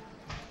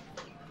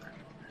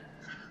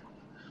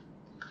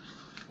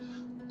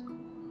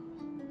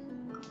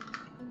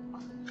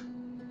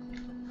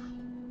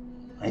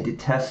 I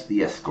detest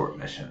the escort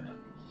mission.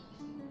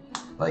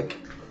 Like,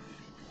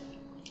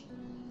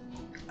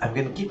 I'm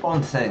gonna keep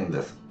on saying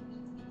this.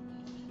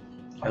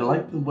 I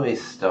like the way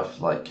stuff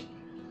like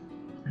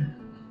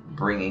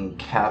bringing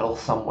cattle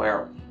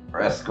somewhere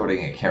or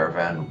escorting a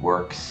caravan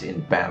works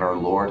in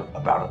Bannerlord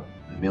about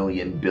a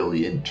million,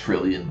 billion,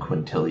 trillion,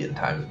 quintillion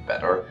times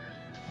better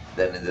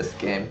than in this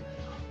game.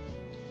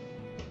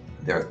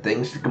 There are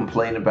things to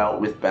complain about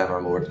with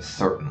Bannerlord,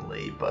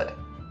 certainly, but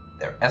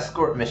their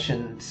escort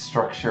mission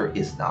structure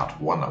is not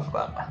one of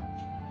them.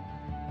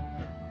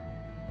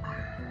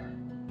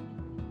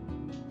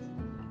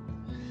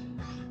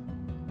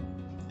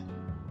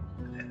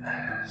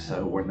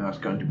 So we're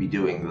not going to be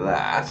doing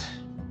that.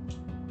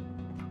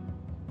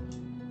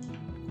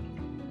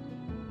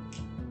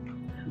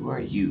 Who are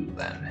you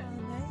then?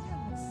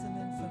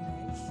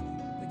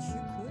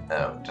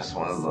 Oh, just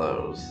one of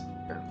those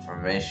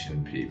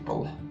information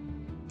people.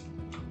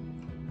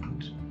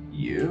 And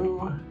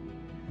you?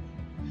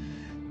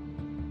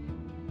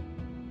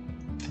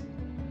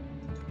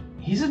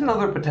 He's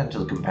another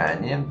potential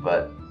companion,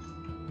 but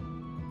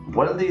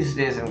one of these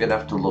days I'm gonna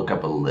have to look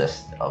up a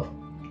list of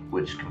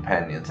which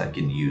companions I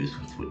can use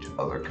with which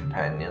other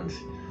companions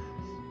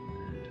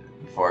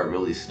before I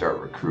really start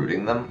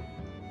recruiting them,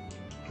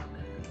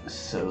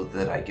 so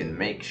that I can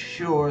make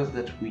sure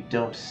that we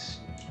don't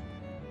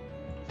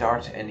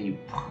start any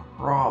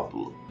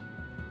problems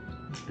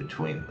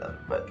between them.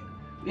 But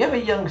we have a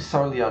young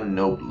Sarleon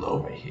noble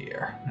over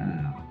here.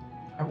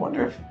 I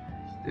wonder if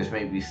there's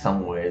maybe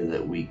some way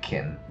that we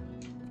can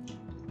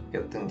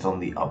get things on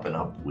the up and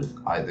up with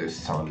either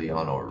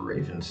Sarleon or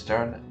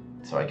Ravenstern,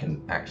 so I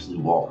can actually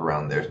walk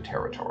around their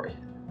territory.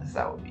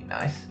 That would be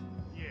nice.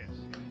 Yes,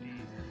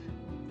 indeed.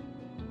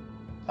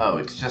 Oh,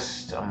 it's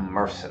just a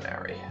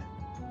mercenary.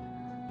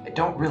 I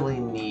don't really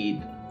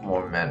need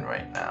more men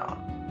right now.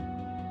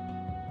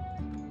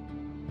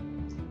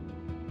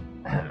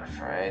 I'm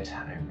afraid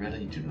I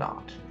really do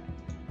not.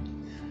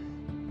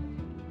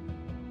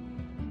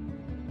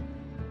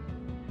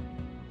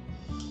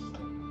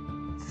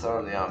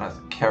 Sarleon has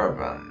a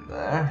caravan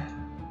there.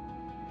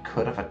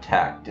 Could have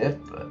attacked it,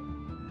 but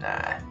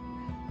nah.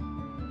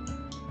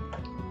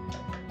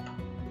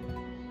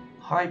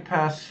 High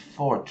Pass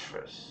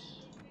Fortress.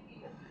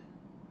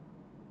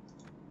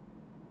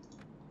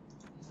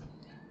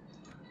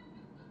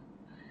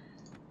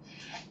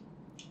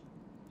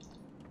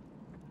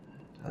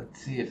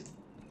 Let's see if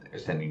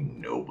there's any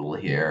noble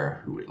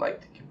here who would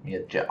like to give me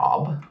a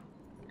job.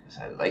 Because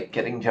I like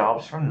getting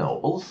jobs from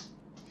nobles.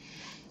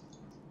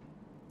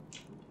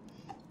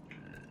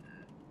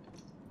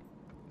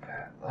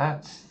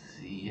 That's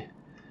the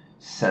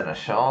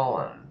Seneschal,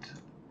 and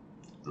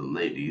the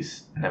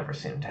ladies never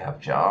seem to have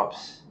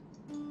jobs.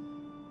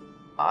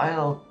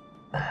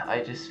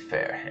 I just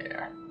fair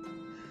hair.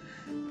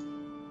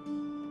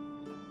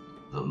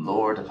 The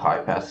Lord of High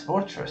Pass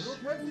Fortress.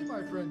 You're healthy,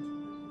 my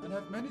friend, and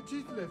have many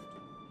teeth left.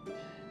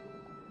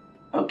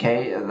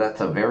 Okay,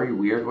 that's a very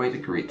weird way to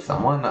greet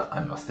someone,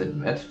 I must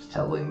admit,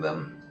 telling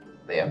them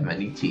they have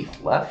many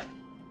teeth left.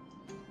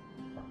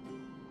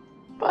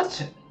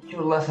 But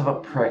you're less of a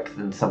prick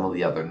than some of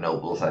the other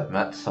nobles I've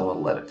met, so I'll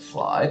let it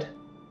slide.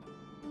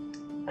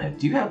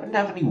 Do you happen to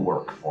have any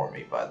work for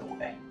me, by the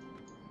way?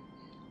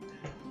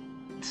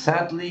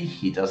 Sadly,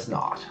 he does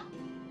not.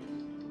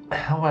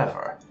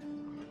 However,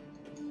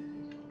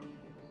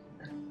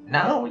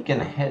 now we can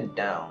head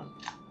down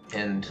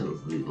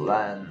into the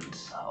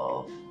lands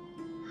of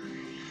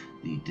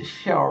the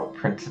Deshar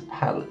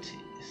Principalities.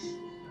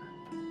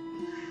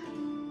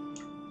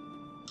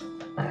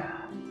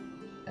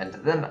 And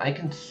then I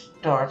can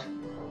start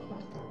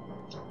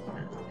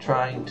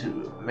trying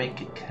to make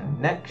a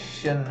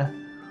connection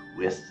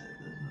with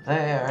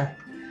their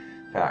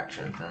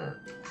faction and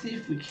see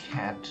if we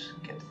can't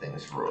get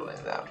things rolling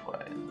that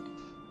way.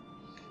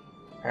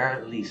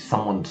 Apparently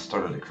someone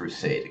started a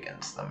crusade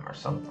against them or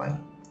something.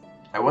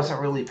 I wasn't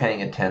really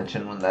paying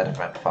attention when that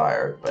event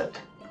fired, but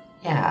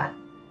yeah.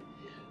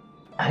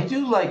 I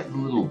do like the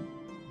little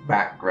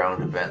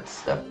background event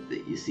stuff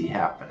that you see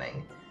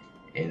happening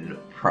in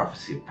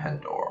Prophecy of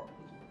Pendor.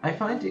 I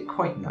find it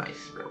quite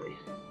nice, really.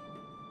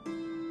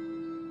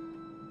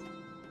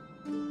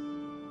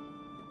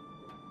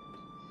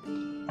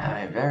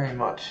 I very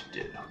much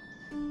do.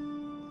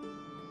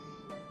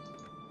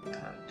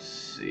 Let's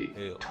see.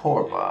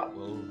 Torba.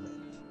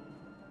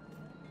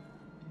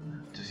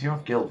 Does your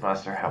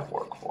guildmaster have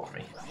work for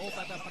me?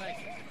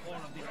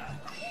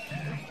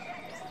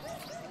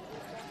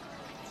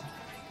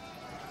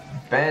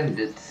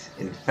 Bandits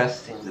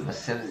infesting the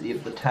vicinity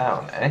of the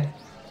town, eh?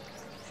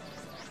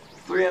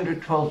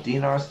 312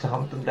 dinars to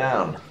hunt them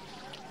down.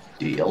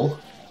 Deal?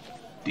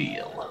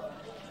 Deal.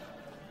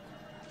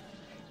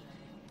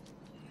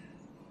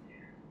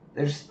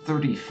 There's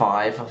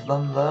 35 of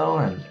them, though,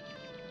 and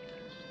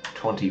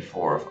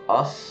 24 of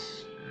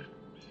us.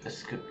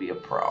 This could be a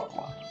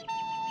problem.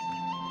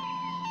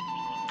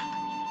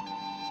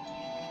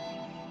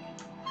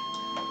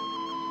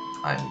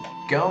 I'm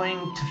going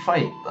to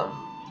fight them,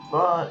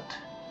 but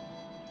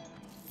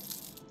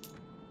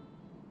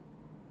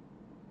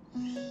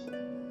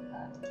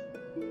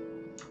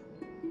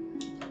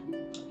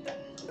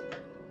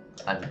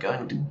I'm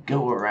going to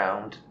go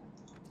around,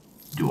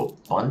 do a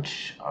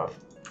bunch of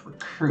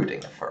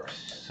recruiting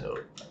first, so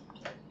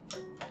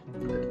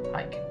that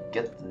I can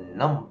get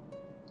the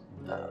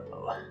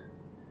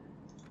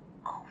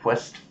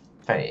quest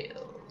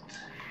failed.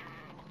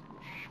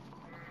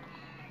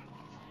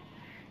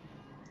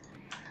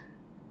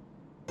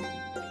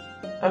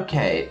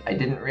 Okay, I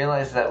didn't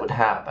realize that would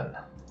happen.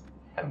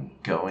 I'm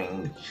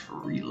going to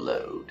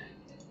reload.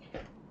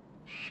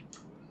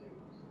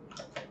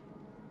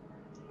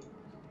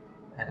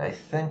 And I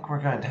think we're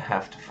going to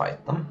have to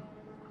fight them.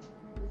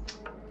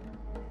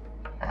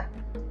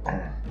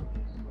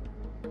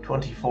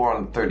 24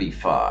 on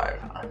 35.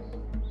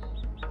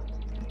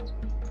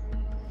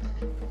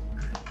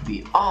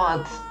 The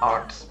odds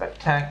aren't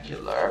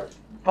spectacular,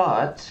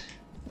 but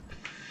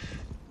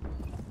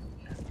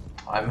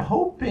I'm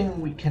hoping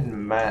we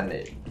can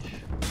manage.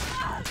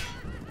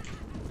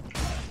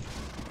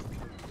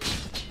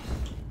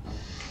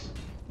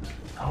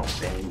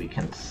 Hoping we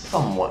can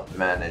somewhat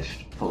manage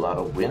to pull out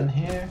a win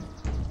here.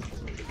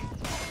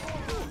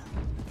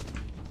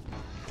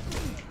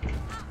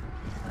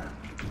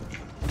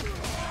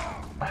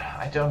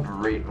 I don't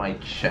rate my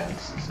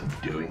chances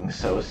of doing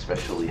so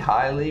especially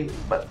highly,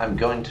 but I'm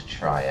going to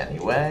try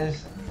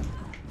anyways.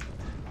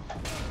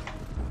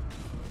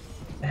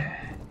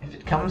 If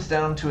it comes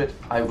down to it,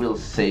 I will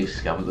save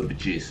scum the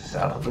bejesus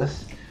out of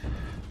this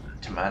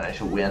to manage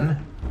a win.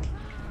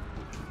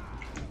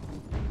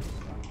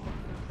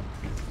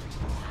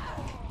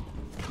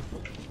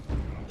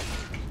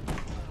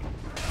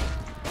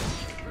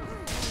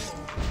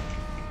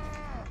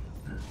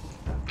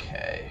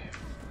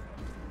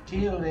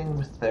 Dealing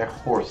with their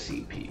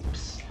horsey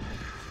peeps.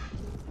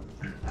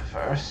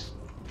 First.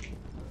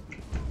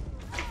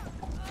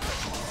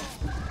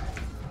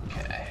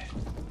 Okay.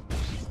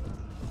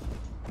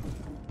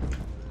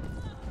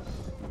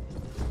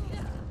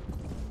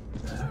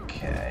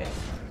 Okay.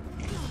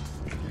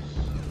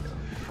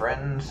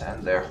 Friends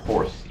and their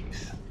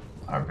horsies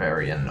are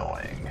very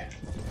annoying.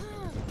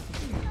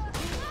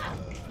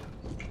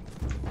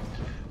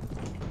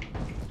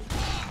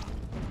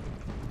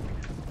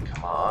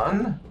 Come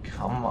on.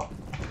 Come on.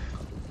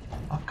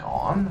 Fuck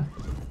on.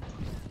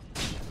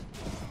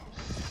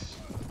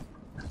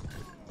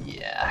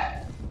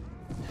 Yeah.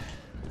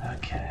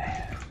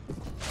 Okay.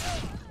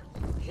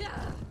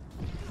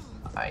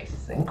 I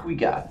think we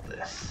got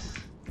this.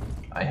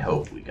 I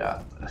hope we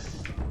got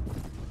this.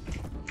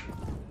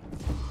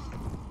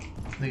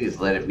 Please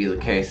let it be the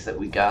case that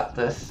we got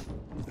this.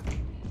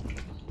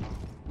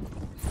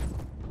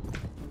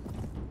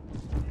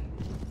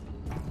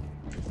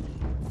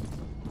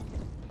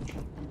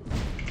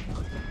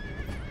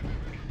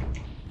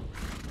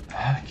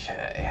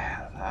 Okay,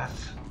 that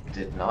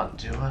did not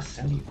do us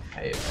any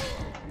favor.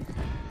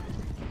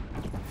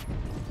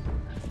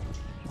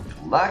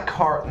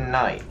 Blackheart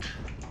Knight.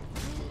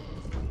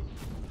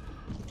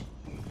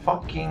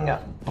 Fucking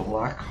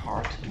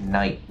Blackheart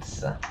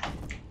Knights.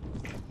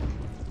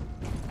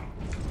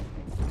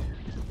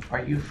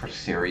 Are you for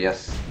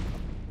serious?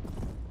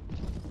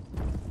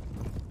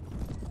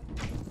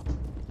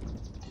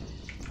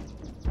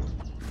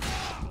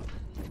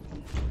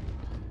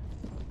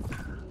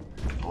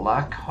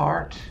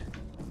 Blackheart?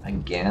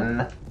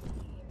 Again?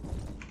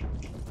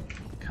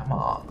 Come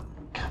on.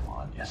 Come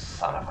on, you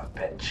son of a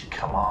bitch.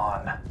 Come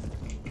on.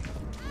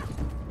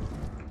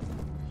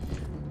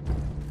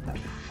 That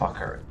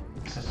fucker.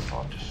 This is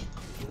all just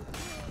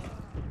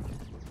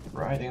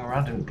riding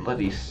around in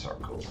bloody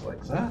circles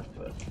like that,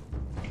 but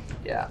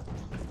yeah.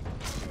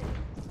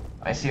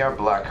 I see our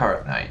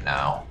Blackheart Knight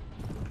now.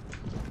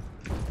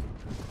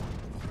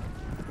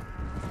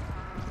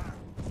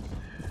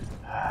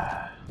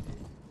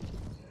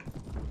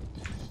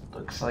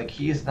 Looks like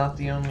he's not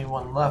the only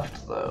one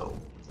left, though.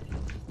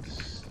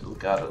 Still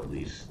got at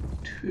least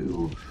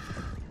 2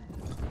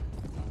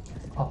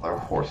 other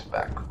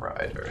horseback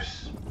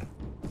riders.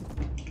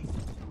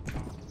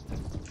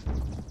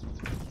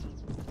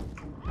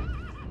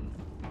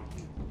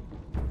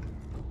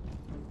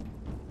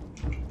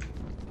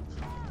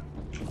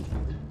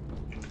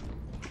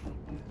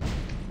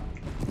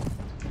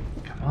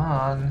 Come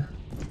on.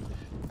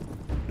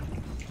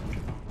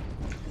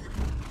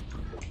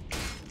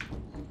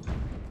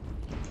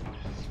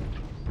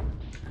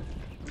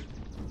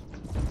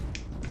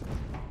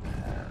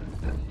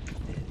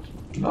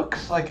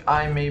 Looks like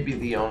I may be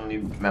the only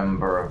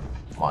member of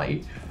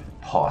my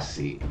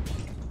posse.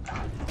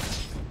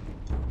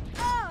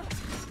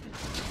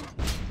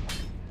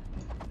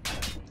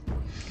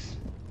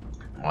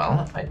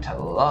 Well, I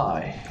tell a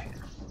lie.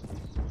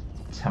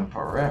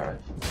 Temporarily.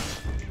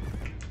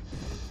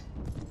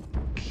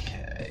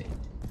 Okay.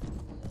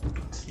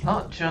 It's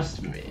not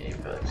just me,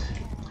 but...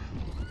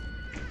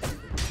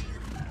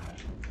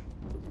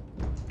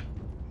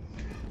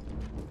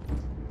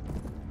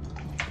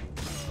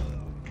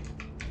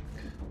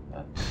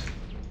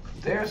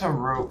 There's a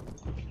rope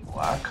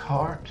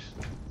Blackheart,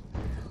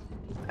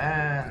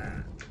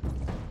 and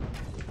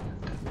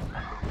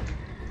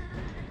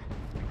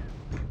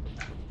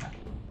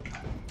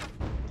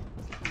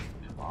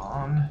come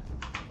on.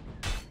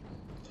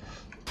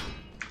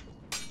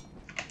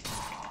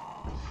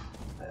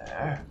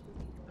 There.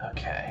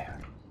 Okay.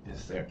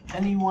 Is there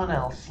anyone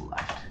else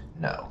left?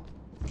 No.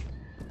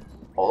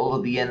 All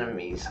of the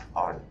enemies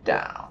are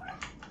down.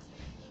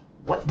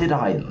 What did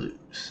I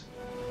lose?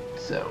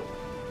 So,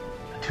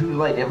 2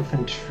 light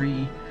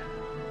infantry,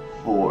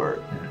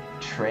 4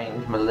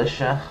 trained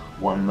militia,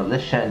 1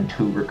 militia and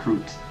 2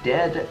 recruits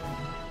dead,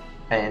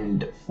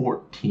 and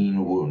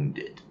 14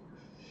 wounded.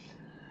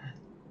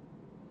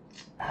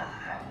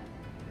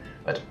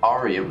 But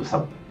Arya was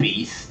a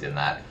beast in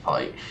that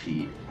fight.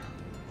 She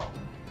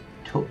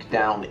took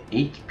down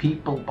 8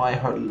 people by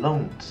her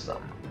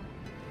lonesome,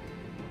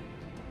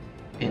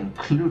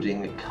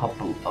 including a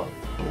couple of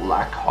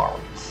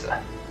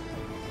Blackhearts.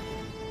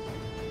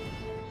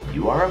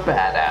 You are a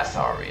badass,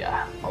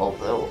 Arya,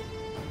 although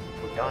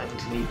we're going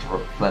to need to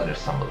replenish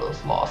some of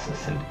those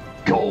losses in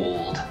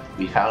gold.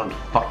 We found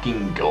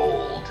fucking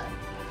gold.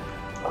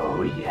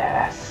 Oh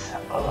yes,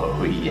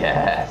 oh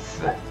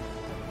yes.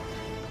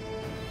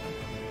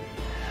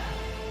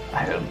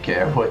 I don't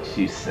care what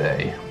you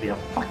say, we have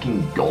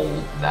fucking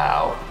gold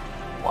now.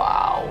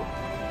 Wow.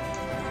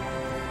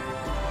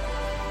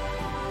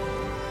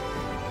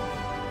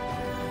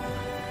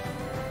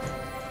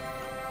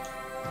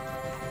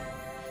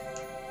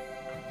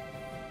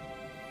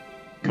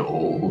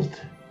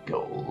 Gold,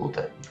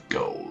 gold,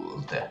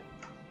 gold.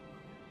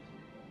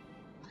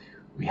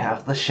 We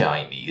have the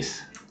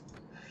shinies.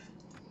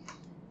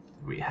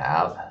 We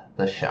have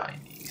the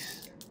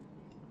shinies.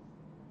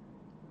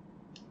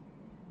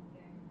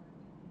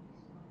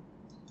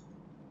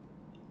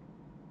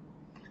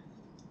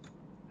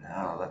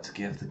 Now let's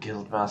give the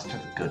Guildmaster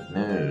the good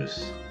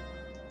news.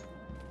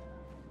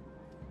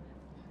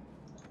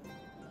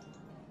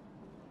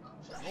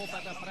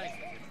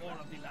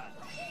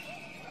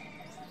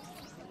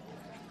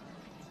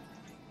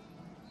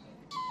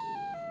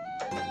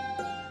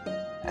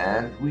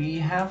 And we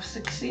have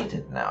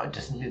succeeded now. I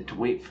just needed to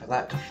wait for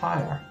that to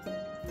fire.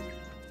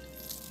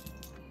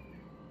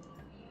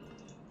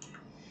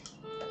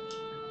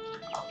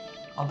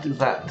 I'll do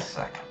that in a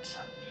second.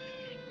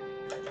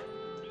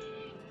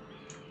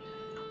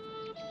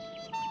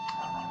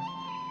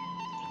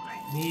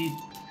 need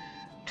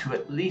to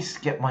at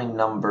least get my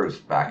numbers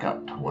back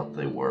up to what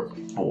they were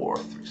before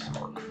through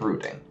some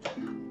recruiting.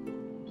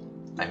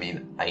 I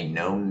mean, I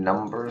know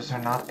numbers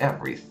are not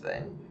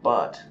everything,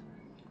 but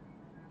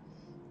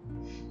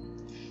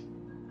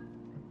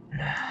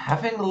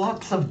having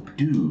lots of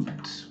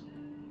dudes.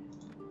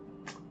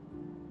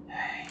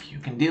 You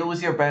can deal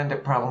with your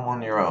bandit problem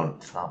on your own.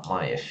 It's not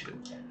my issue.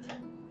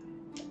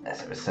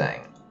 As I was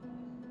saying,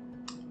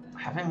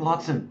 having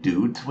lots of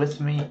dudes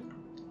with me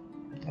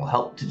will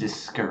help to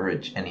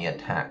discourage any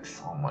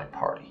attacks on my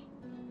party.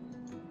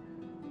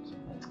 So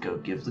let's go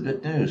give the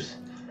good news.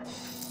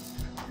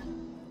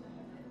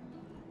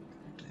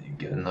 You've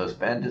given those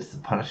bandits the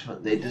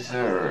punishment they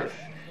deserve.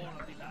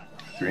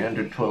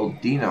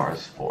 312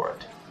 dinars for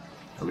it.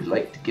 I would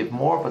like to give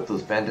more, but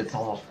those bandits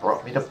almost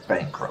brought me to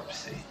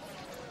bankruptcy.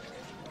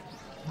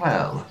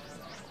 Well,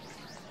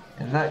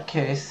 in that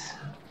case,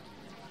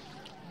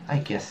 I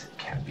guess it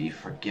can be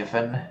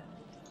forgiven.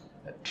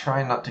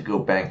 Try not to go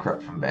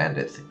bankrupt from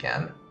bandits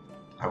again.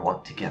 I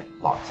want to get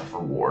lots of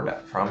reward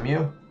from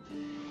you,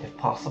 if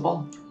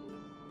possible.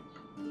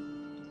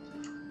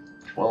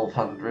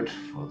 1,200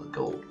 for the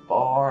gold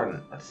bar,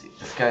 and let's see,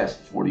 this guy has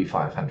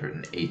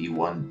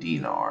 4,581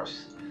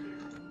 dinars.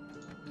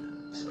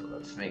 So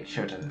let's make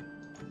sure to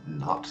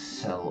not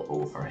sell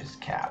over his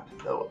cap,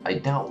 though I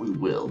doubt we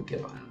will,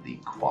 given the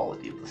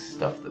quality of the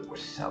stuff that we're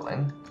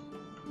selling.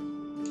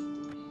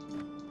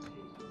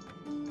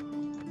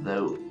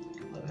 Though,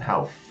 given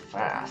how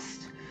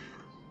fast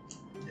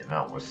the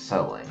amount we're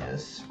selling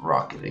is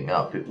rocketing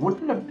up, it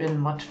wouldn't have been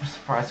much of a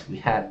surprise if we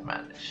had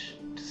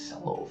managed to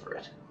sell over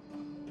it.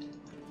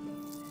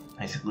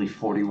 Basically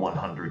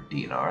 4,100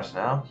 dinars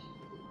now.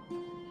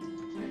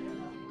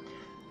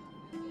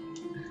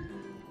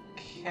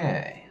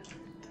 Okay.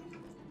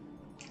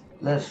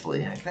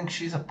 Leslie, I think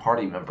she's a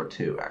party member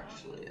too,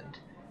 actually. And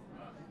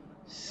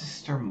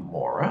Sister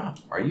Mora,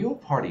 are you a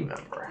party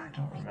member? I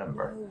don't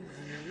remember.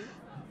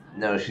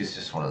 No, she's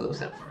just one of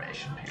those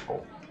information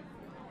people.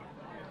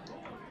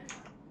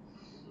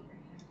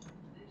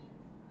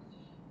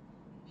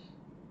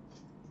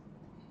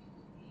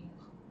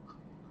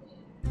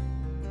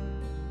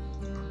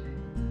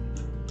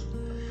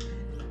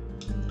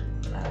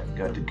 I'm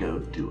going to go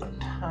do a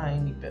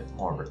tiny bit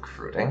more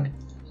recruiting.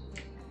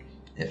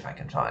 If I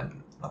can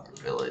find another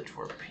village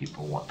where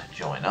people want to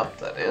join up,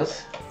 that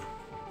is.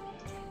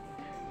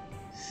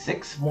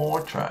 6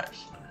 more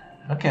tribesmen.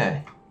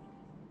 Okay.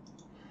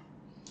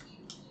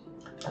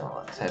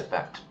 Now let's head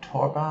back to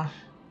Torbat.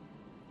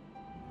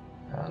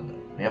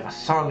 And we have a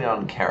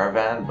Sarleon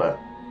caravan, but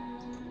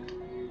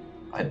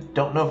I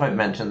don't know if I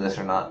mentioned this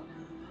or not.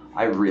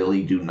 I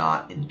really do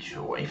not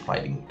enjoy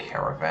fighting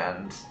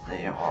caravans.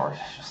 They are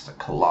just a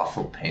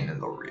colossal pain in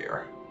the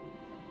rear.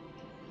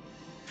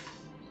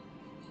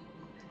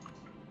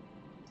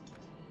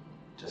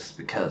 Just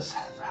because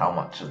of how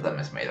much of them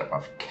is made up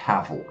of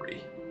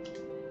cavalry.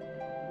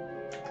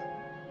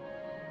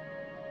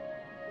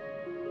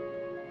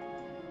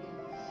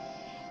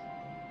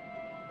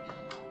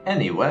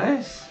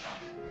 Anyways,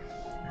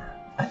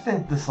 I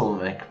think this will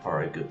make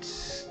for a good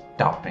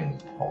stopping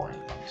point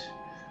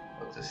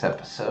of this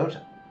episode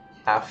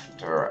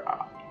after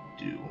I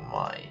do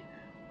my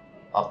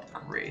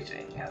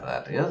upgrading,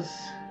 that is.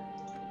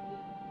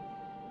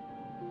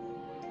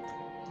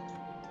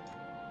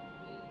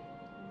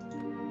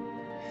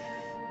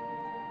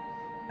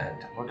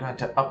 And we're going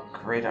to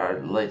upgrade our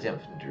light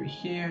infantry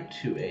here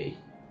to a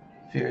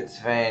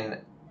Fierdsvain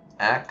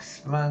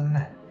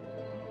Axeman.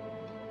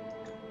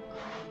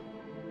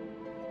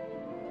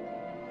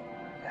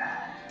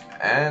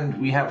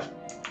 And we have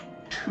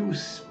 2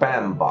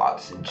 spam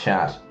bots in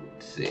chat, it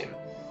would seem.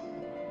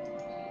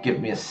 Give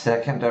me a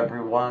second,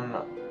 everyone.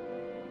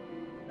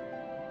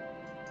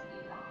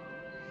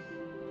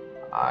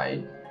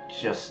 I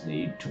just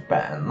need to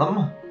ban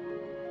them.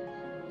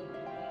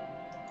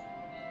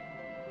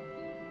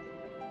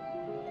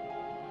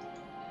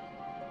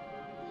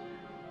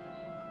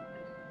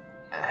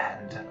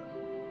 And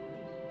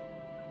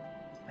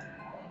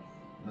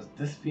let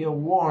this be a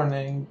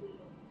warning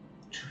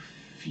to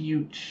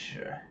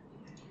future.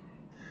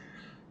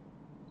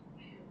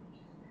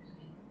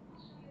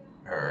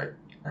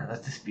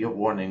 Let this be a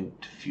warning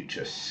to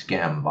future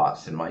scam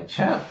bots in my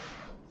chat.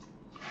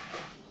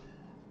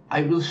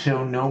 I will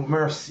show no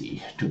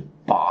mercy to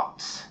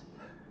bots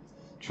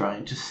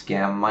trying to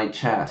scam my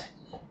chat.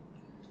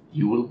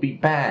 You will be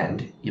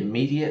banned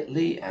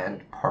immediately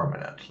and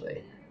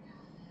permanently.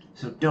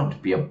 So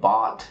don't be a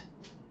bot.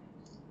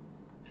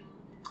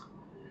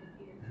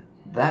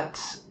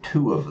 That's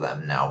 2 of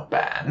them now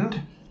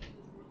banned.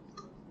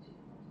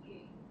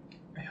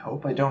 I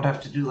hope I don't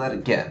have to do that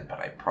again, but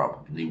I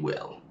probably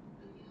will.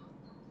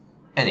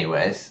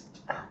 Anyways,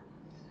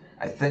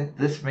 I think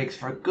this makes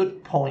for a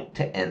good point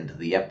to end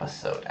the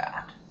episode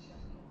at.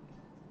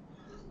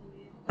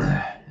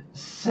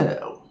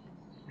 So,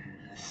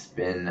 this has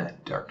been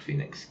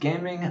DarkPhoenix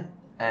Gaming,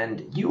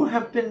 and you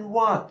have been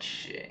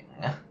watching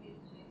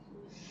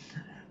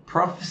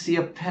Prophecy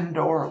of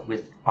Pendor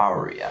with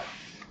Aria.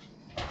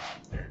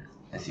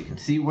 As you can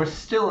see, we're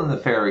still in the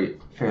fairly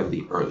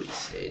early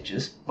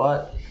stages,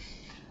 but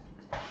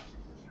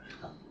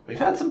we've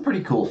had some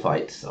pretty cool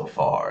fights so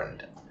far,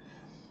 and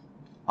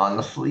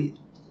honestly,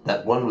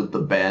 that one with the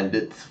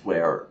bandits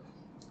where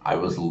I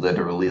was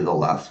literally the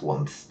last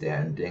one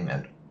standing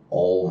and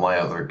all my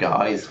other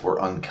guys were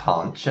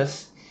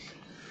unconscious,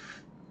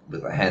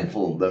 with a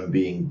handful of them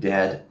being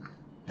dead,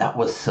 that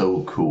was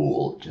so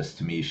cool. Just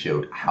to me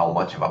showed how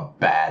much of a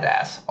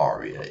badass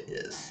Arya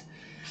is,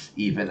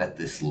 even at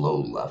this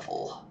low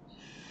level.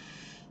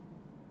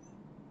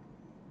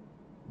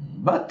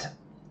 But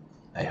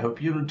I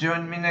hope you'll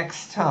join me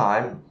next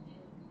time,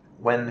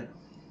 when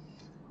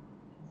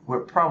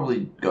we're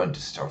probably going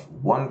to start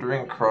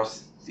wandering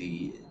across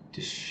the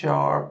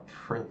Deshar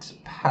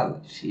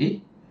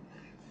Principality,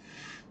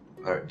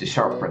 or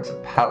Deshar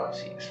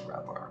Principalities,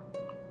 rather.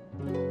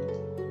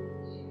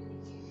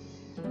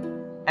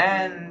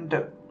 And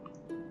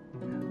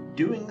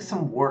doing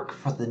some work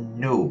for the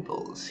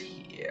nobles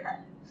here,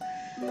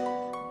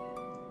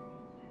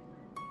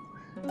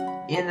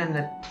 in an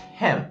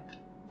attempt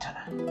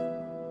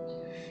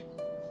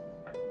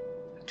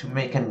to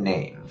make a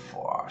name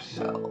for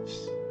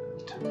ourselves.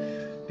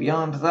 And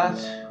beyond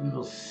that, we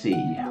will see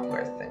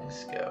where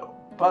things go.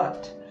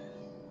 But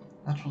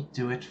that will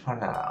do it for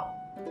now.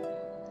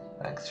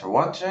 Thanks for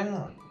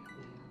watching,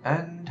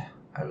 and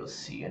I will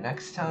see you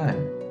next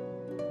time.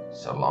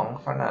 So long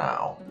for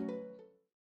now.